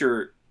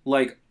character,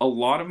 like, a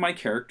lot of my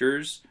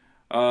characters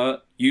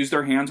use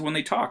their hands when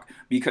they talk,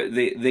 because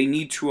they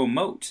need to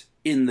emote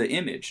in the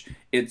image.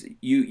 It's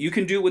you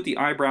can do it with the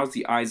eyebrows,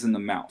 the eyes, and the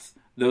mouth.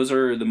 Those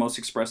are the most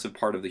expressive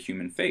part of the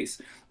human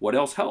face. What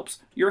else helps?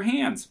 Your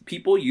hands.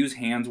 People use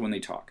hands when they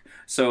talk.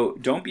 So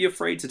don't be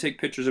afraid to take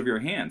pictures of your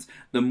hands.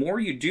 The more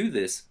you do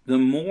this, the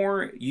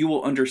more you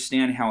will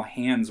understand how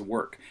hands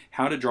work,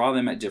 how to draw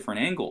them at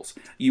different angles.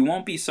 You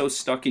won't be so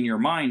stuck in your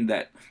mind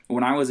that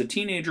when I was a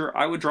teenager,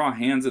 I would draw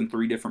hands in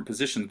 3 different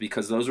positions,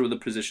 because those were the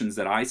positions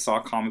that I saw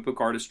comic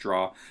book artists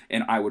draw,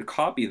 and I would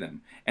copy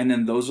them. And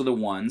then those are the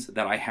ones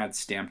that I had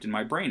stamped in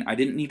my brain. I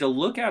didn't need to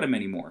look at them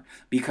anymore,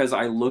 because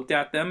I looked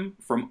at them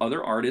from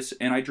other artists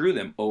and I drew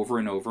them over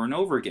and over and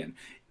over again.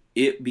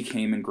 It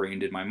became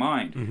ingrained in my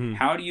mind. Mm-hmm.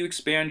 How do you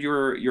expand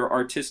your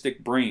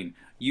artistic brain?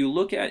 you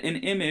look at an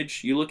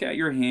image, you look at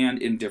your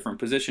hand in different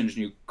positions,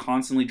 and you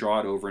constantly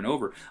draw it over and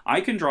over. I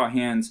can draw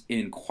hands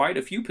in quite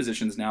a few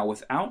positions now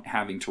without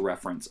having to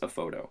reference a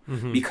photo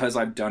because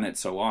I've done it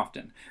so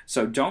often.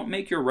 So don't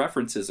make your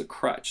references a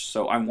crutch.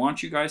 So I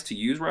want you guys to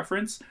use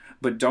reference,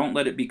 but don't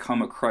let it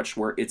become a crutch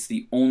where it's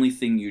the only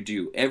thing you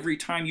do. Every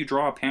time you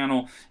draw a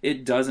panel,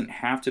 it doesn't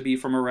have to be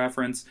from a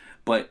reference,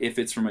 but if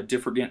it's from a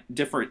different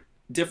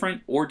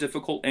or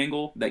difficult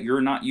angle that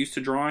you're not used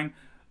to drawing,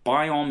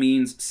 by all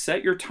means,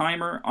 set your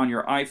timer on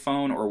your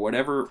iPhone or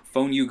whatever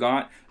phone you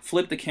got,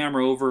 flip the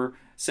camera over,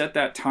 set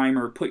that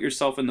timer, put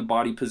yourself in the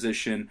body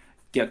position,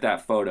 get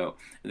that photo.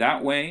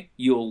 That way,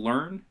 you'll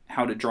learn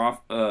how to draw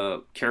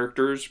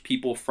characters,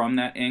 people from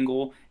that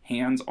angle,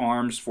 hands,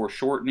 arms,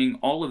 foreshortening,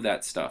 all of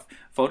that stuff.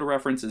 Photo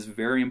reference is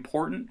very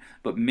important,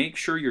 but make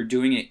sure you're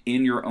doing it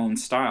in your own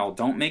style.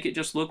 Don't make it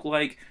just look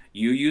like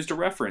you used a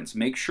reference.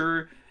 Make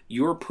sure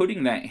you're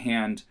putting that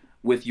hand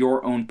with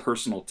your own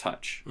personal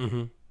touch.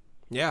 Mm-hmm.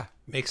 Yeah,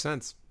 makes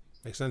sense.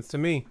 Makes sense to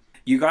me.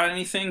 You got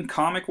anything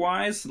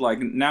comic-wise? Like,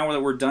 now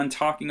that we're done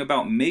talking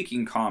about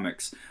making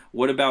comics,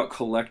 what about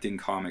collecting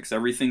comics?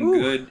 Everything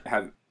good?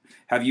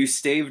 Have you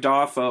staved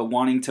off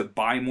wanting to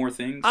buy more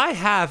things? I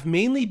have,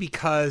 mainly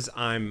because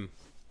I'm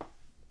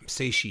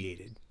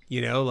satiated.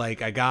 You know,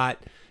 like I got,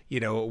 you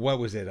know, what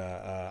was it?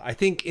 I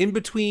think in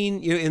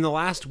between, you know, in the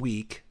last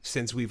week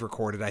since we've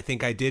recorded, I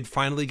think I did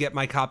finally get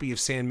my copy of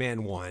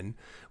Sandman 1,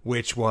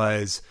 which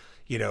was,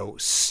 you know,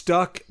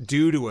 stuck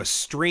due to a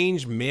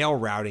strange mail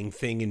routing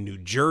thing in New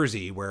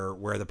Jersey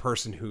where the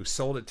person who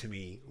sold it to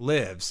me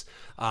lives.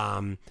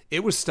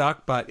 It was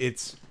stuck, but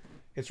it's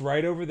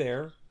right over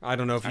there. I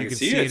don't know if you can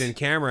see it in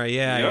camera.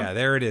 Yeah, yep. Yeah,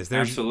 there it is.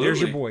 There's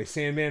your boy,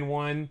 Sandman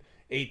 1,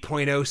 8.0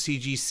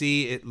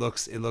 CGC. It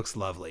looks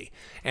lovely.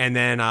 And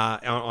then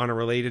on a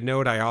related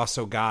note, I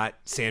also got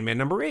Sandman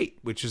number 8,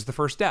 which is the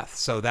first death.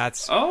 So that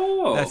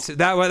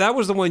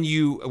was the one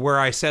where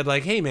I said,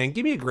 like, hey man,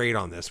 give me a grade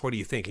on this. What do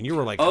you think? And you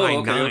were like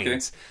high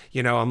nines. Okay.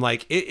 You know, I'm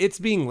like, it's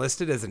being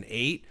listed as an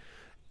 8.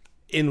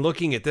 In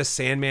looking at this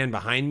Sandman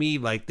behind me,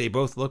 like, they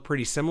both look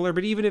pretty similar,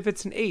 but even if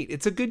it's an 8,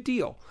 it's a good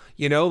deal.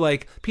 You know,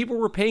 like, people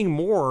were paying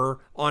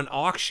more on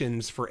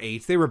auctions for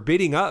 8s. They were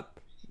bidding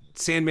up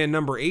Sandman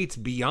number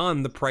 8s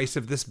beyond the price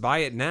of this buy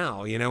it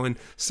now, you know, and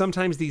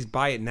sometimes these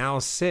buy it now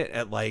sit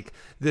at like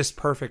this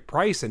perfect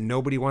price and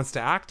nobody wants to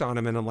act on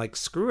them. And I'm like,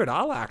 screw it,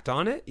 I'll act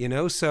on it, you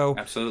know? So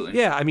absolutely.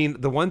 Yeah. I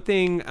mean, the one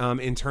thing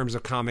in terms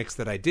of comics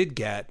that I did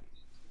get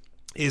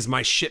is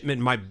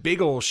my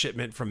big old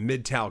shipment from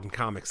Midtown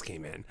Comics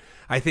came in.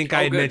 I think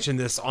I had mentioned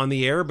this on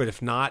the air, but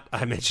if not,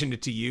 I mentioned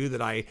it to you that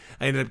I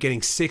ended up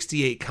getting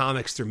 68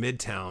 comics through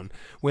Midtown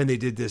when they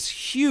did this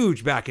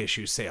huge back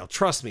issue sale.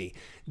 Trust me,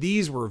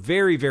 these were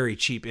very, very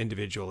cheap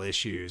individual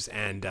issues.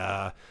 And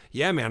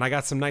yeah, man, I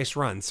got some nice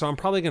runs. So I'm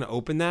probably going to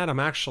open that.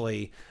 I'm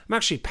actually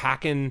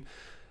packing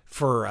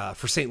for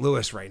St.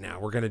 Louis right now.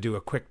 We're going to do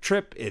a quick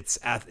trip. It's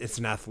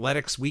an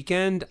athletics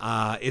weekend.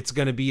 It's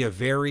going to be a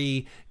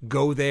very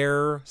go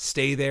there,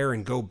 stay there,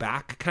 and go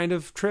back kind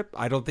of trip.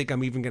 I don't think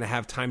I'm even going to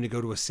have time to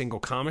go to a single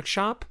comic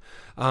shop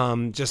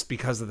just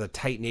because of the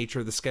tight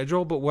nature of the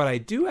schedule. But what I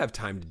do have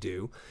time to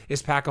do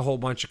is pack a whole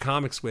bunch of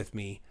comics with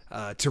me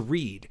to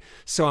read.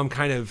 So I'm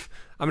going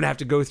to have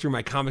to go through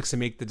my comics and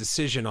make the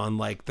decision on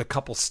like the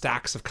couple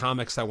stacks of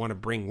comics I want to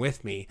bring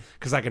with me,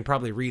 because I can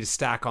probably read a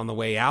stack on the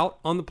way out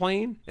on the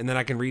plane, and then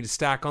I can read a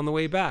stack on the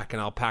way back,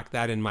 and I'll pack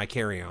that in my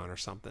carry-on or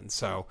something.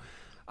 So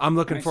I'm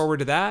looking forward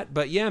to that.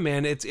 But yeah,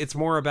 man, it's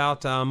more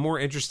about more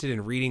interested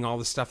in reading all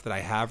the stuff that I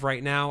have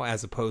right now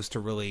as opposed to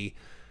really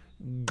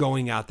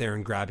going out there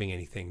and grabbing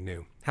anything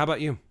new. How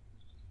about you?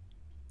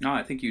 No,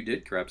 I think you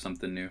did grab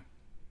something new.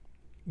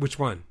 Which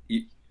one?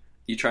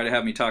 You try to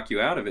have me talk you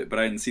out of it, but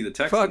I didn't see the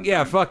text.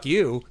 Fuck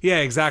you. Yeah,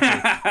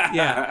 exactly.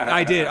 Yeah,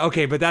 I did.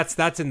 Okay, but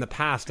that's in the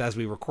past as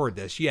we record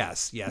this.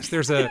 Yes.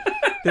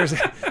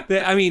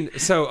 I mean,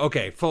 so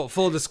okay.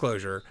 Full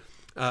disclosure.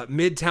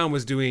 Midtown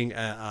was doing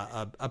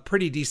a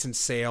pretty decent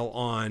sale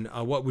on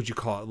what would you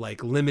call it,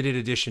 like limited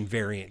edition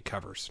variant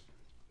covers.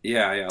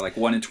 Yeah, like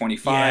 1 in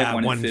 25,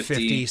 1 in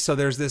 50. So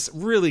there's this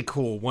really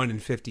cool 1 in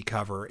 50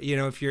 cover. You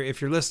know, if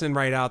you're listening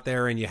right out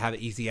there and you have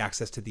easy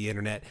access to the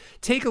internet,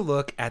 take a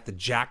look at the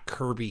Jack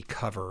Kirby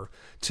cover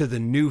to the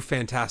new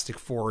Fantastic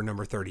Four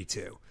number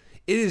 32.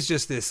 It is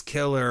just this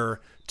killer,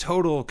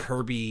 total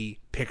Kirby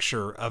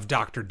picture of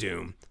Doctor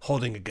Doom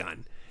holding a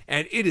gun.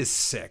 And it is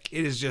sick.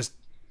 It is just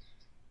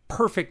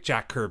perfect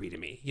Jack Kirby to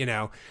me, you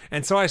know?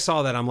 And so I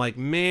saw that, I'm like,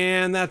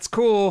 man, that's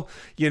cool,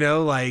 you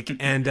know, like,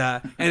 and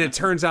it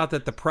turns out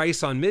that the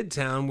price on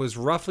Midtown was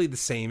roughly the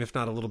same, if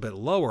not a little bit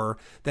lower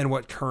than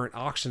what current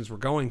auctions were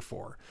going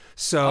for.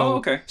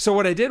 So, So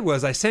what I did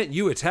was I sent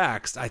you a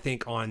text, I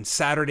think on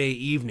Saturday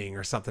evening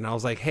or something. I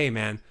was like, hey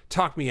man,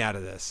 talk me out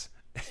of this.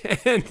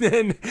 and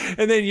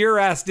then your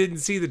ass didn't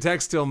see the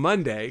text till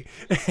Monday.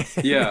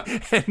 Yeah.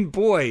 And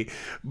boy,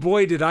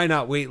 did I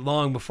not wait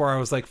long before I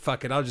was like,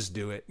 fuck it, I'll just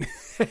do it.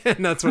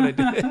 And that's what I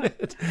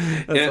did.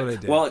 What I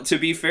did. Well, to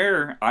be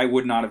fair, I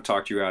would not have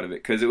talked you out of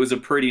it because it was a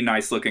pretty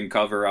nice looking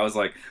cover. I was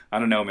like, I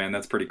don't know, man,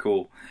 that's pretty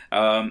cool.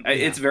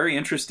 It's very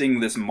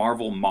interesting, this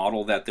Marvel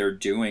model that they're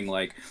doing.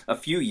 Like a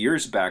few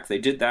years back, they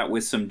did that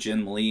with some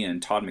Jim Lee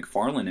and Todd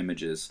McFarlane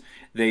images.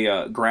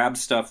 They grabbed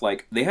stuff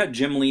like they had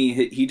Jim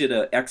Lee. He did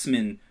a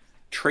X-Men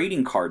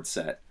trading card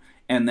set,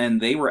 and then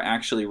they were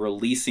actually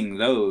releasing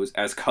those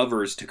as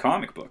covers to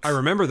comic books. I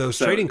remember those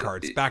trading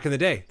cards back in the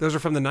day. Those are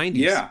from the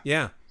 90s.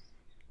 Yeah.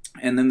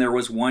 And then there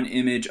was one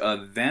image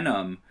of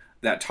Venom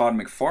that Todd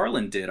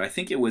McFarlane did. I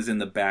think it was in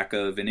the back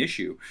of an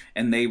issue,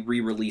 and they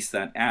re-released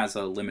that as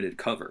a limited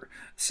cover.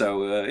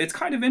 So it's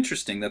kind of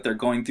interesting that they're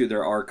going through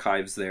their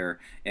archives there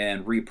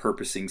and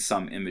repurposing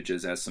some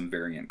images as some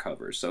variant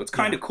covers. So it's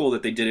kind of cool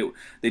that they did it.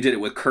 They did it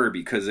with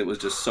Kirby because it was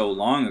just so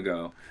long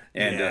ago,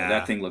 and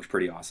that thing looked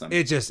pretty awesome.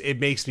 It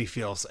makes me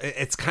feel.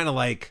 It's kind of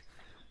like,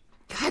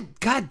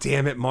 God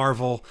damn it,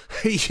 Marvel.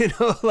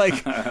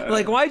 Like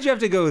why'd you have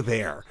to go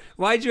there?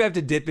 Why'd you have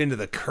to dip into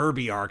the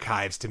Kirby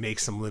archives to make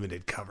some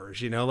limited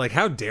covers? Like,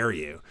 how dare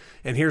you?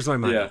 And here's my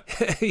money.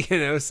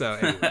 Yeah. So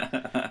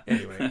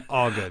anyway,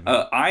 all good.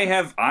 I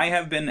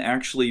have been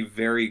actually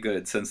very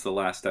good since the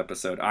last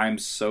episode. I'm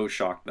so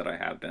shocked that I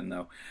have been,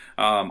 though.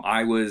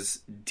 I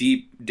was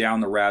deep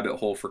down the rabbit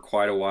hole for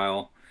quite a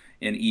while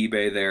in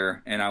eBay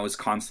there, and I was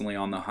constantly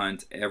on the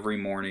hunt every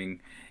morning.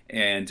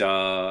 And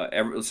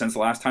since the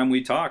last time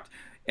we talked,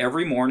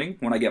 every morning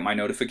when I get my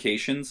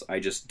notifications, I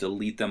just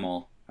delete them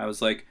all. I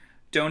was like,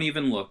 don't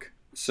even look.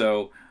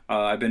 So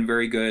I've been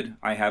very good.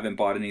 I haven't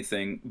bought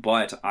anything,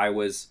 but I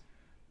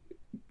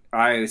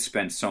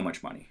spent so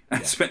much money. Yeah.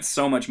 I spent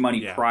so much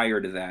money prior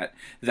to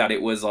that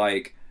it was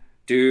like,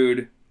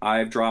 dude,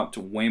 I've dropped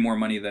way more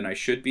money than I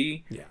should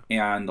be. Yeah.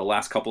 And the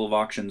last couple of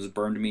auctions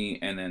burned me.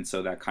 And then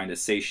so that kind of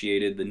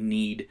satiated the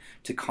need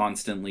to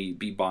constantly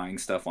be buying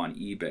stuff on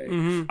eBay.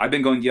 Mm-hmm. I've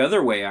been going the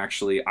other way,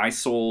 actually. I had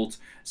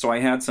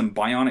some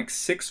Bionic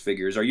 6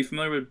 figures. Are you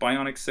familiar with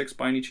Bionic 6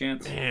 by any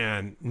chance?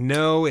 Man,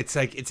 no. It's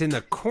like, it's in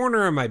the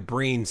corner of my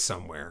brain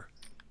somewhere.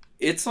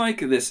 It's like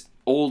this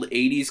old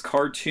 80s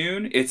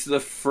cartoon. It's the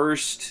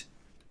first...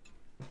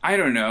 I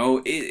don't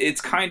know. It's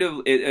kind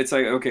of... It's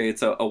like, okay,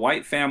 it's a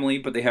white family,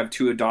 but they have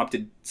two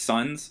adopted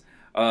sons.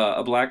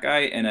 A black guy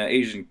and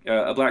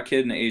a black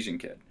kid and an Asian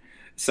kid.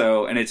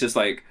 So, and it's just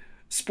like,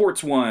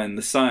 sports one,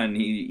 the son,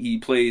 he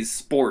plays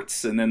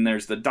sports. And then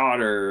there's the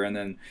daughter. And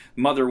then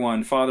mother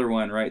one, father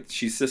one, right?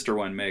 She's sister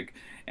one, Meg.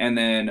 And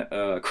then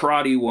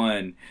karate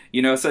one.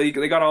 So they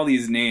got all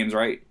these names,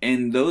 right?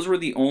 And those were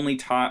the only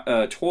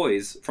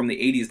toys from the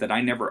 80s that I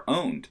never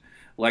owned.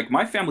 Like,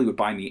 my family would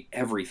buy me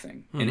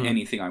everything and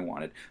anything I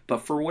wanted.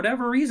 But for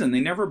whatever reason,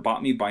 they never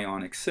bought me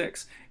Bionic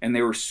 6. And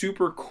they were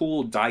super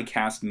cool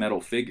die-cast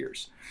metal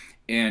figures.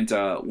 And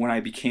when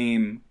I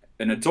became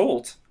an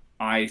adult,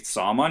 I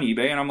saw them on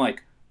eBay, and I'm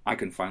like, I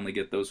can finally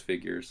get those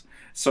figures.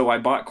 So I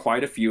bought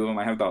quite a few of them.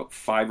 I have about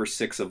 5 or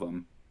 6 of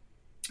them.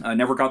 I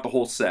never got the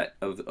whole set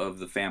of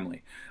the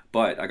family.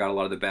 But I got a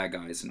lot of the bad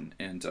guys.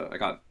 And I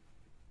got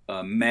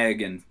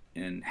Meg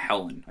and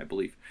Helen, I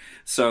believe.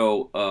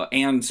 So,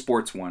 and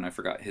Sports One, I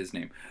forgot his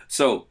name.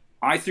 So,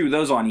 I threw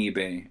those on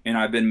eBay, and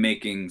I've been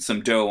making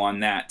some dough on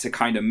that to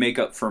kind of make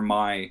up for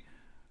my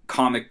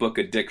comic book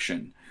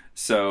addiction.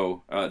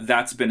 So,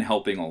 that's been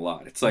helping a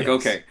lot. It's like,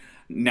 okay,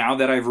 now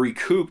that I've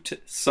recouped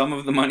some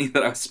of the money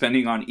that I was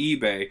spending on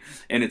eBay,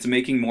 and it's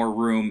making more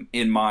room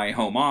in my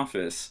home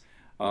office,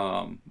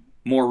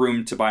 more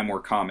room to buy more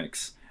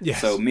comics.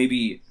 Yes. So,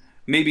 maybe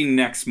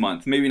next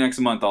month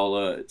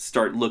I'll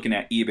start looking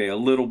at eBay a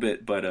little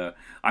bit, but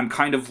I'm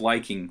kind of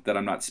liking that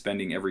I'm not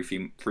spending every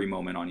free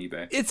moment on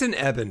eBay. It's an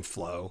ebb and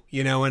flow,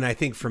 and I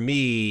think for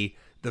me,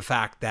 the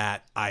fact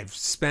that I've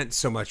spent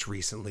so much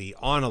recently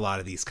on a lot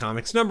of these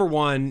comics, number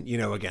one,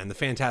 again, the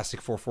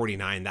Fantastic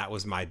 449, that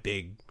was my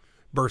big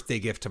birthday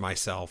gift to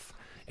myself,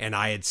 and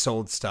I had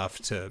sold stuff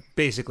to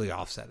basically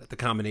offset it. The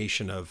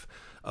combination of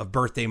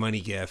birthday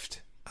money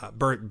gift,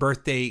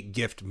 birthday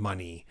gift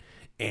money,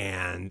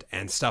 and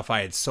stuff I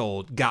had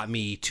sold got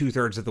me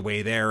 2/3 of the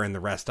way there, and the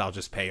rest I'll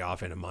just pay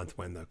off in a month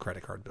when the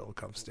credit card bill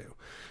comes due.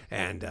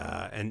 And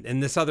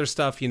this other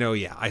stuff,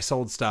 I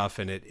sold stuff,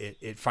 and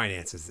it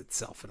finances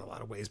itself in a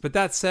lot of ways. But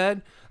that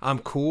said, I'm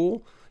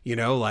cool.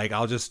 Like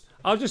I'll just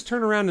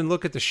turn around and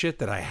look at the shit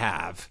that I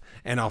have,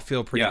 and I'll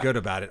feel pretty good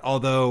about it.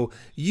 Although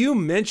you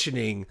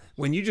mentioning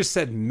when you just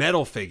said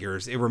metal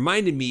figures, it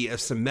reminded me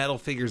of some metal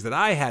figures that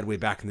I had way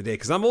back in the day,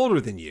 because I'm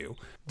older than you.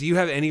 Do you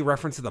have any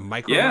reference to the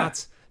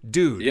Micronauts?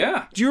 Dude,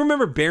 do you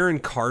remember Baron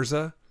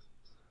Karza?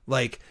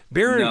 Like,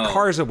 Baron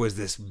Karza was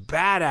this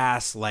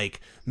badass,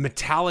 like,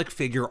 metallic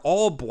figure,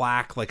 all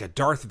black, like a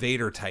Darth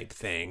Vader type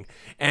thing.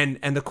 And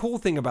the cool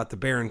thing about the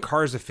Baron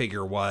Karza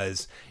figure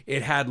was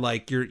it had,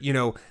 like,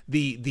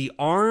 the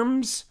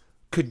arms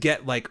could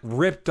get, like,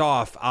 ripped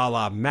off a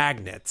la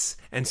magnets,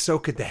 and so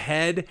could the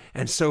head,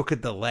 and so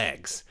could the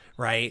legs.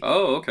 right?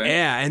 Oh, okay.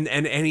 Yeah,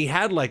 and he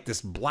had like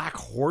this black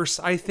horse,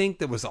 I think,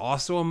 that was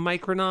also a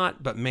Micronaut.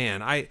 But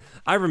man, I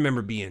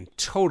remember being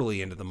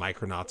totally into the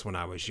Micronauts when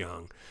I was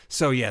young.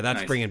 So yeah,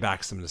 that's bringing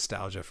back some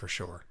nostalgia for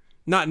sure.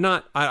 I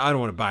don't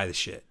want to buy the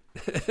shit,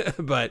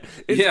 but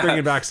it's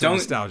bringing back some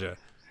nostalgia.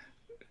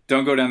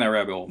 Don't go down that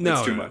rabbit hole. No,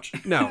 it's too much.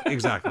 No,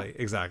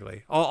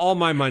 exactly. All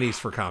my money's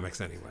for comics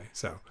anyway.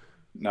 So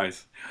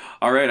nice.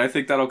 All right, I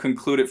think that'll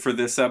conclude it for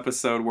this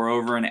episode. We're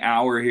over an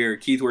hour here.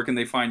 Keith, where can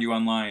they find you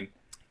online?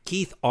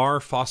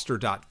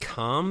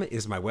 KeithRFoster.com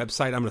is my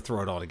website. I'm going to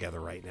throw it all together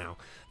right now.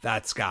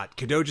 That's got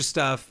Kadoja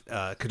stuff,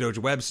 Kadoja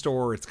web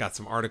store. It's got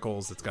some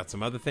articles. It's got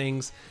some other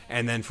things.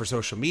 And then for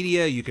social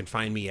media, you can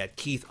find me at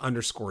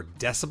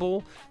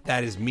Keith_Decibel.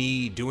 That is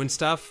me doing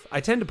stuff.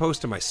 I tend to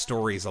post to my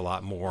stories a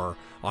lot more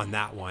on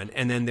that one.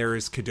 And then there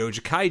is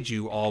Kadoja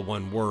Kaiju, all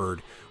one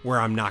word,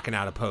 where I'm knocking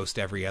out a post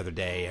every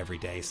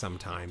day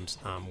sometimes,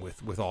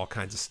 with all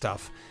kinds of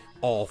stuff,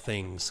 all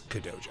things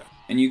Kadoja.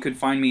 And you could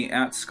find me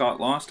at Scott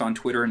Lost on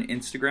Twitter and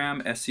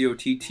Instagram,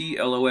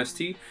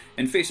 SCOTTLOST,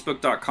 and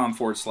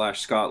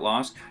Facebook.com/Scott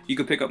Lost. You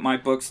could pick up my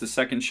books, The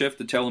Second Shift,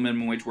 The Tale of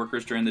Minimum Wage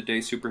Workers During the Day,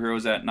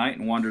 Superheroes at Night,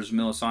 and Wanderers of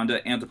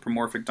Milisanda,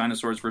 Anthropomorphic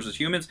Dinosaurs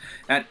vs. Humans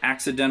at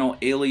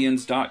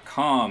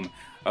accidentalaliens.com.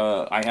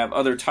 I have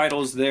other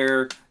titles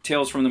there,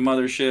 Tales from the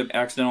Mothership,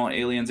 Accidental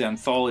Aliens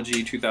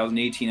Anthology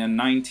 2018 and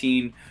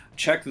 19.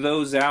 Check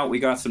those out. We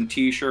got some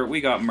t-shirt,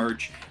 we got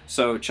merch.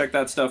 So check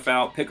that stuff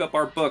out. Pick up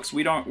our books.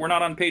 We're not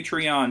on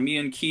Patreon. Me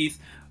and Keith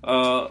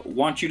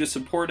want you to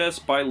support us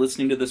by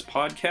listening to this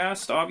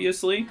podcast,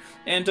 obviously,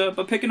 and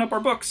but picking up our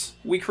books.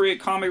 We create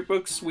comic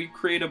books. We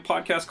create a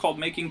podcast called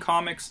Making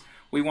Comics.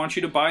 We want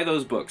you to buy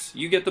those books.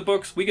 You get the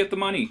books, we get the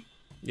money.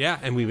 Yeah,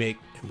 and we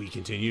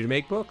continue to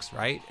make books,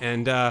 right?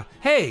 And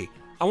hey,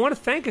 I want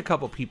to thank a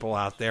couple people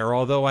out there,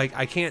 although I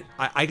can't.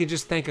 I can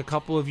just thank a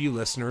couple of you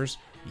listeners.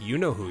 You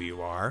know who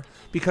you are,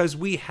 because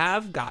we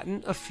have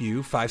gotten a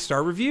few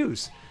 5-star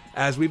reviews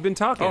as we've been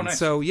talking. Oh, nice.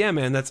 So yeah,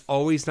 man, that's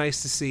always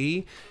nice to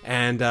see.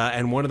 And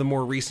one of the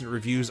more recent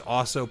reviews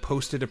also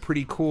posted a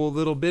pretty cool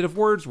little bit of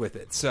words with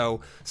it. So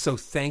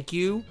thank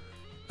you.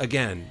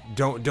 Again,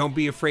 don't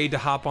be afraid to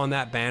hop on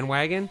that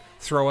bandwagon.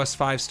 Throw us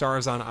 5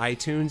 stars on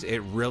iTunes.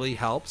 It really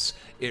helps.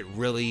 It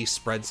really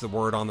spreads the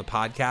word on the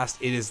podcast.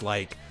 It is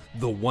like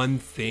the one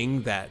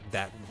thing that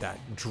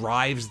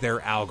drives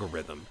their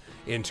algorithm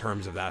in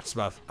terms of that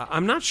stuff.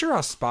 I'm not sure how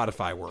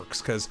Spotify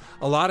works, because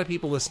a lot of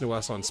people listen to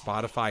us on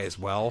Spotify as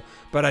well,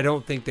 but I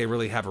don't think they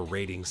really have a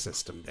rating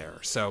system there.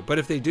 So, but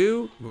if they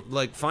do,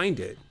 like, find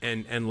it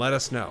and let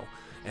us know.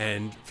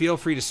 And feel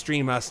free to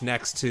stream us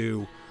next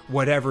to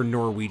whatever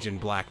Norwegian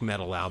black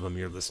metal album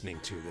you're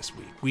listening to this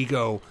week. We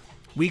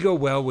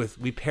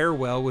pair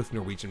well with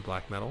Norwegian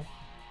black metal.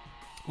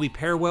 We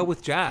pair well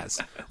with jazz.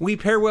 We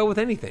pair well with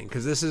anything,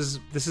 because this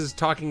is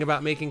talking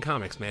about making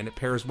comics, man. It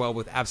pairs well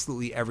with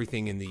absolutely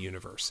everything in the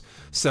universe.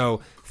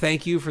 So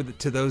thank you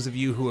to those of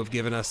you who have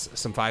given us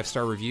some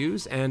 5-star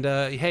reviews. And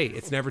hey,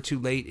 it's never too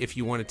late if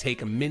you want to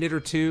take a minute or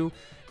two,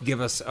 give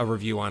us a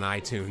review on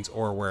iTunes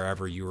or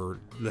wherever you're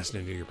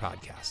listening to your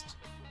podcasts.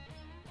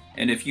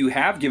 And if you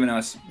have given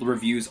us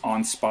reviews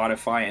on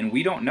Spotify and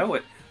we don't know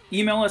it,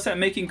 email us at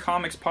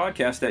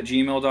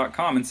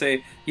makingcomicspodcast@gmail.com and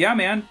say, yeah,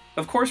 man,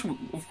 of course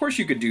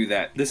you could do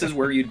that. This is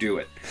where you do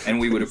it. And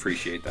we would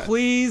appreciate that.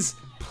 Please.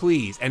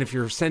 And if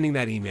you're sending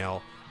that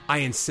email, I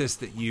insist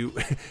that you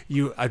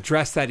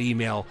address that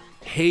email,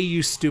 hey,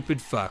 you stupid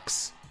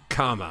fucks,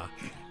 comma,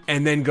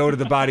 and then go to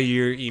the body of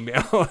your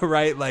email,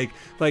 right? Like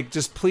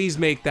just please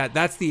make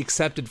that's the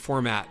accepted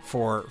format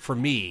for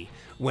me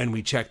when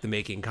we check the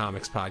Making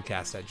Comics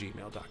Podcast at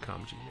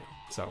gmail.com Gmail.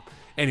 So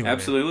anyway.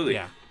 Absolutely.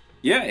 Yeah.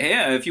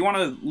 Yeah, if you want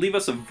to leave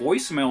us a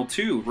voicemail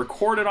too,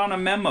 record it on a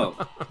memo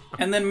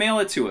and then mail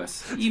it to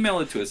us. Email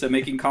it to us at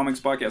Making Comics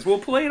Podcast. We'll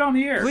play it on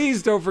the air.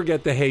 Please don't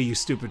forget the hey, you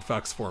stupid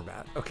fucks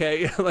format,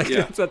 okay?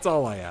 That's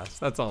all I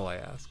ask.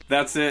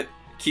 That's it.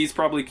 Keith's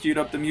probably queued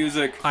up the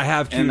music. I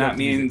have queued and up that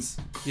means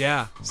music.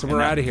 Yeah, so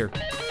we're out of here.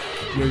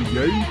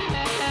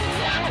 Yay.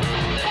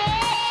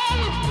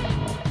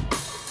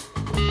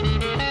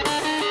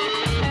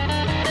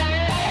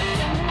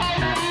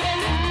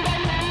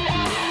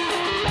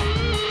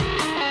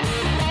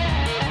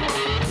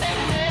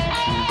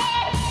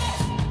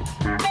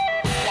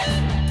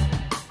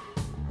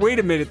 Wait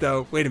a minute.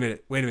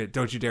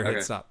 Don't you dare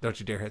hit stop.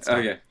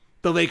 Okay.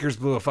 The Lakers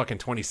blew a fucking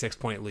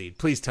 26-point lead.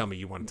 Please tell me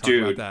you want to talk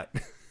about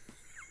that.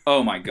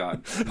 Oh my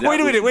God.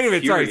 Wait a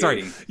minute.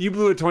 Sorry. You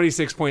blew a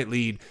 26-point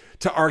lead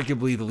to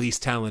arguably the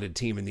least talented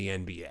team in the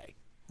NBA,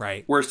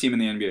 right? Worst team in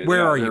the NBA.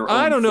 Where are you?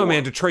 I don't know,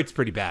 man. Detroit's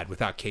pretty bad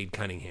without Cade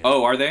Cunningham.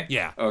 Oh, are they?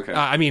 Yeah. Okay.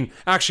 I mean,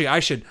 actually, I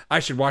should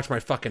watch my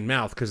fucking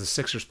mouth, because the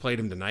Sixers played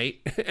him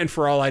tonight, and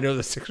for all I know,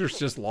 the Sixers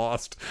just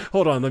lost.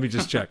 Hold on, let me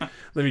just check.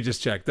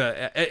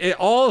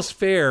 All is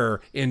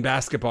fair in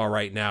basketball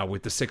right now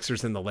with the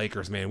Sixers and the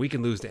Lakers, man. We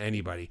can lose to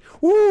anybody.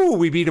 Woo!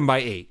 We beat them by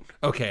 8.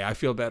 Okay, I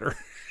feel better.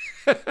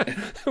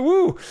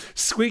 Woo!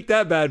 Squeaked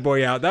that bad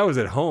boy out. That was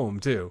at home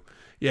too.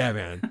 Yeah,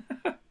 man.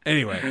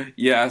 Anyway.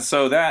 Yeah,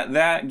 so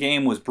that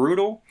game was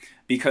brutal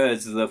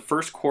because the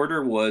first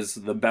quarter was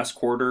the best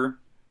quarter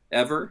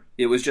ever.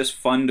 It was just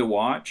fun to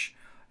watch.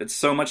 It's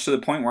so much to the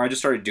point where I just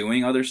started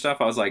doing other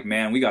stuff. I was like,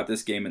 man, we got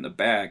this game in the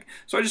bag.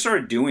 So I just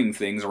started doing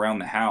things around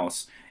the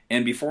house.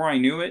 And before I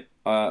knew it,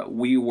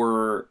 we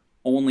were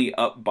only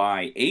up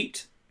by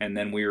 8, and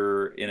then we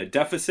were in a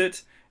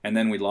deficit, and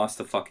then we lost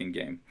the fucking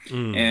game.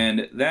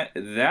 And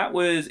that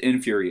was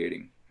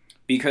infuriating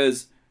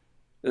because,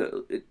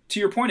 to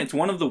your point, it's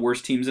one of the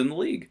worst teams in the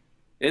league.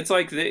 It's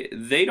like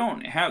they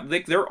don't have...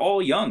 they're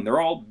all young.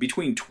 They're all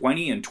between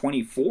 20 and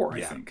 24,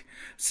 I think.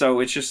 So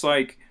it's just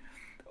like...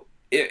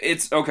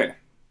 It's okay.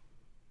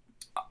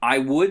 I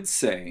would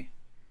say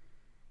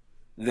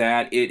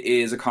that it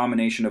is a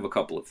combination of a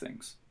couple of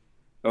things.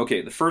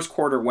 Okay, the first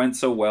quarter went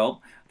so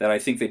well that I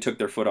think they took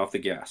their foot off the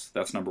gas.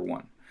 That's number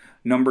one.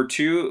 Number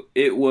two,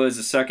 it was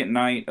the second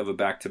night of a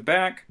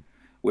back-to-back,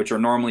 which are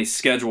normally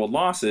scheduled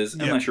losses,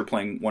 unless you're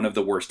playing one of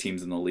the worst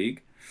teams in the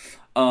league.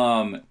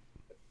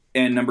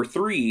 And number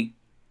three,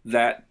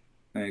 that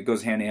it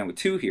goes hand-in-hand with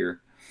 2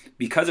 here,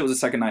 because it was the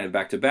second night of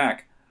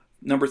back-to-back,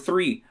 number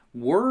 3,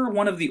 we're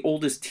one of the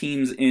oldest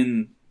teams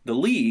in the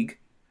league,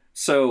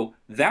 so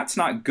that's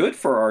not good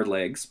for our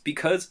legs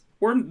because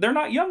they're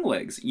not young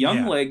legs.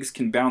 Young legs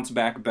can bounce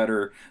back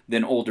better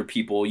than older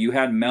people. You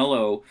had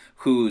Melo,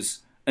 who's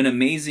an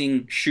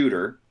amazing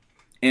shooter,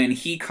 and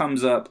he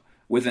comes up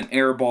with an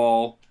air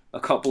ball a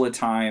couple of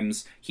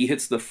times. He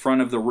hits the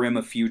front of the rim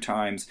a few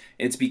times.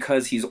 It's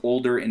because he's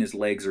older and his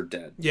legs are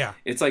dead. Yeah.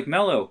 It's like,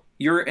 Melo,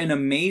 you're an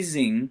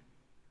amazing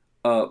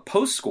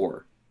post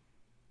scorer.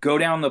 Go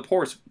down the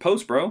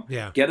post, bro.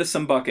 Yeah. Get us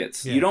some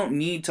buckets. Yeah. You don't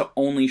need to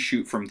only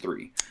shoot from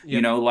 3. Yep.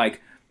 You know,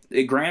 like,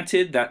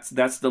 granted,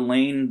 that's the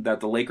lane that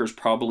the Lakers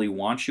probably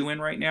want you in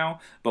right now.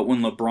 But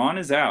when LeBron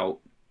is out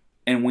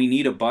and we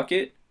need a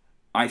bucket,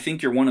 I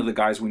think you're one of the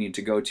guys we need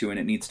to go to, and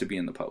it needs to be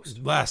in the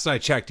post. Last I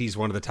checked, he's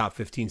one of the top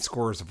 15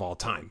 scorers of all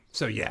time.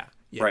 So, yeah.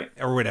 Right.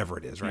 Or whatever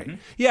it is, right? Mm-hmm.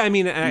 Yeah, I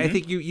mean, I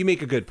think you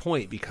make a good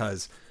point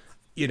because...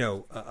 You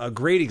know, a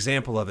great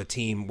example of a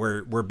team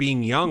where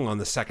being young on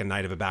the second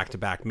night of a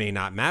back-to-back may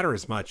not matter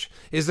as much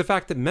is the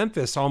fact that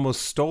Memphis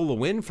almost stole a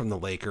win from the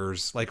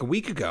Lakers like a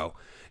week ago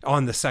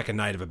on the second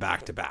night of a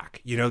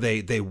back-to-back. You know,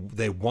 they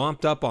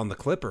womped up on the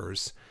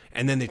Clippers,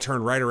 and then they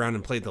turned right around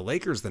and played the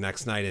Lakers the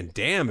next night, and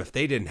damn if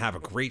they didn't have a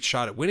great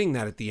shot at winning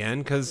that at the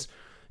end because...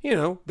 You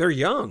know, they're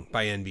young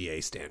by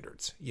NBA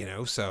standards, you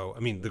know, so, I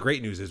mean, the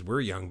great news is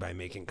we're young by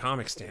making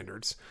comic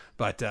standards,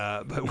 but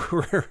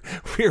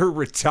we're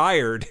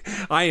retired.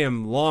 I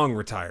am long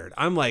retired.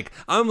 I'm like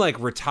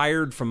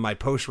retired from my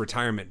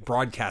post-retirement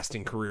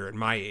broadcasting career at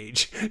my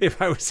age.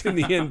 If I was in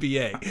the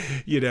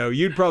NBA, you know,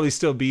 you'd probably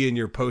still be in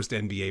your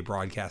post-NBA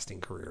broadcasting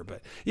career.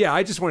 But yeah,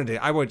 I just wanted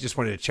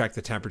to check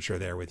the temperature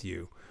there with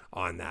you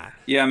on that.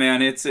 Yeah,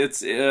 man, it's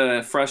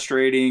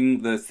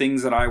frustrating. The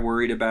things that I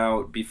worried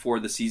about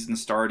before the season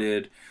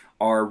started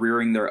are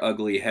rearing their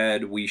ugly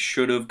head. We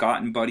should have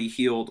gotten Buddy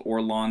Hield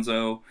or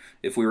Lonzo.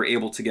 If we were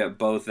able to get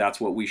both, that's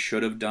what we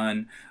should have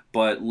done.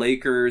 But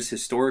Lakers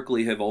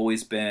historically have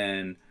always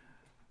been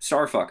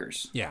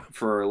starfuckers,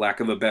 for lack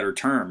of a better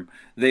term.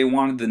 They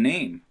wanted the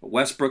name.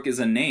 Westbrook is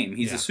a name.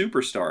 He's a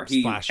superstar.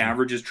 He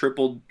averages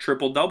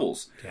triple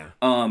doubles. Yeah.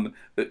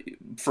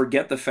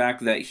 Forget the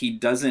fact that he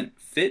doesn't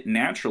fit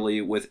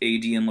naturally with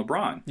AD and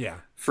LeBron. Yeah.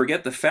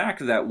 Forget the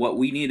fact that what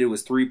we needed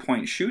was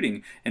 3-point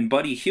shooting, and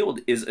Buddy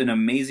Hield is an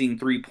amazing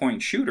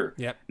 3-point shooter.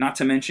 Yep. Not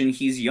to mention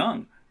he's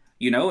young.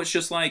 You know, it's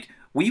just like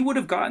we would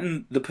have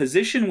gotten the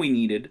position we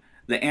needed,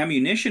 the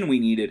ammunition we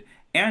needed,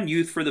 and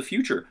youth for the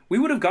future. We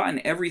would have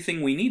gotten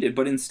everything we needed,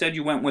 but instead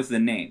you went with the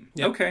name.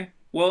 Yep. Okay,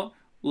 well,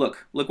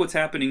 look what's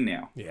happening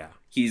now. Yeah,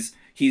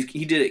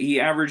 he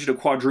averaged a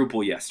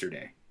quadruple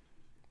yesterday.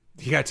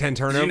 He got 10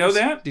 turnovers. Did you know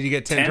that? Did he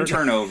get 10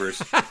 turnovers?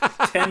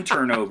 10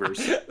 turnovers.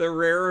 The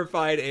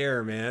rarefied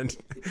air, man.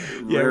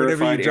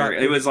 Rarefied air.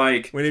 It was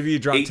like whenever you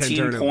drop 10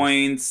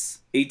 turnovers.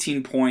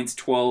 18 points,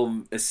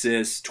 12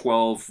 assists,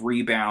 12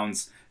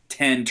 rebounds.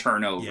 10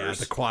 turnovers. Yeah,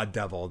 the quad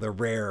double,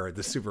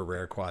 the super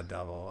rare quad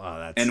double.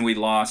 Oh, and we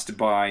lost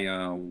by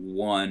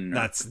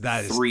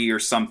 3 or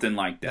something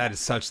like that. That is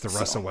such the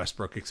Russell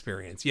Westbrook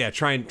experience. Yeah,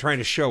 trying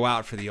to show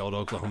out for the old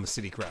Oklahoma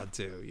City crowd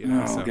too. You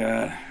know, God.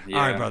 Yeah,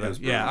 all right, brother.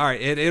 Yeah, all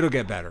right. It'll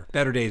get better.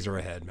 Better days are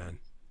ahead, man.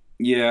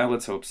 Yeah,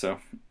 let's hope so.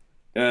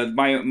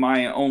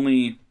 The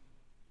only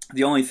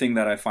thing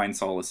that I find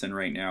solace in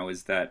right now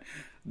is that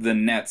the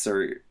Nets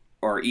are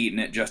eating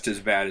it just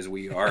as bad as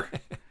we are.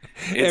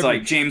 It's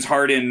like James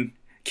Harden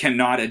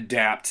cannot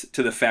adapt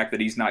to the fact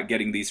that he's not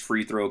getting these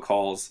free throw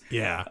calls.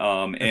 Yeah,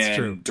 and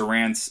true.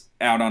 Durant's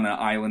out on an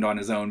island on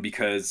his own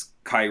because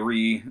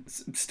Kyrie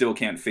still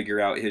can't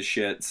figure out his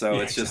shit. So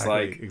it's just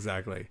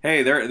exactly.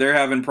 Hey, they're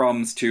having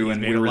problems too, he's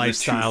and we were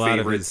lifestyle out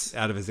of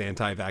his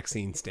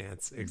anti-vaccine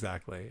stance.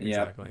 Exactly.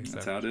 Yeah,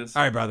 that's how it is.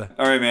 All right, brother.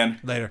 All right, man.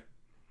 Later.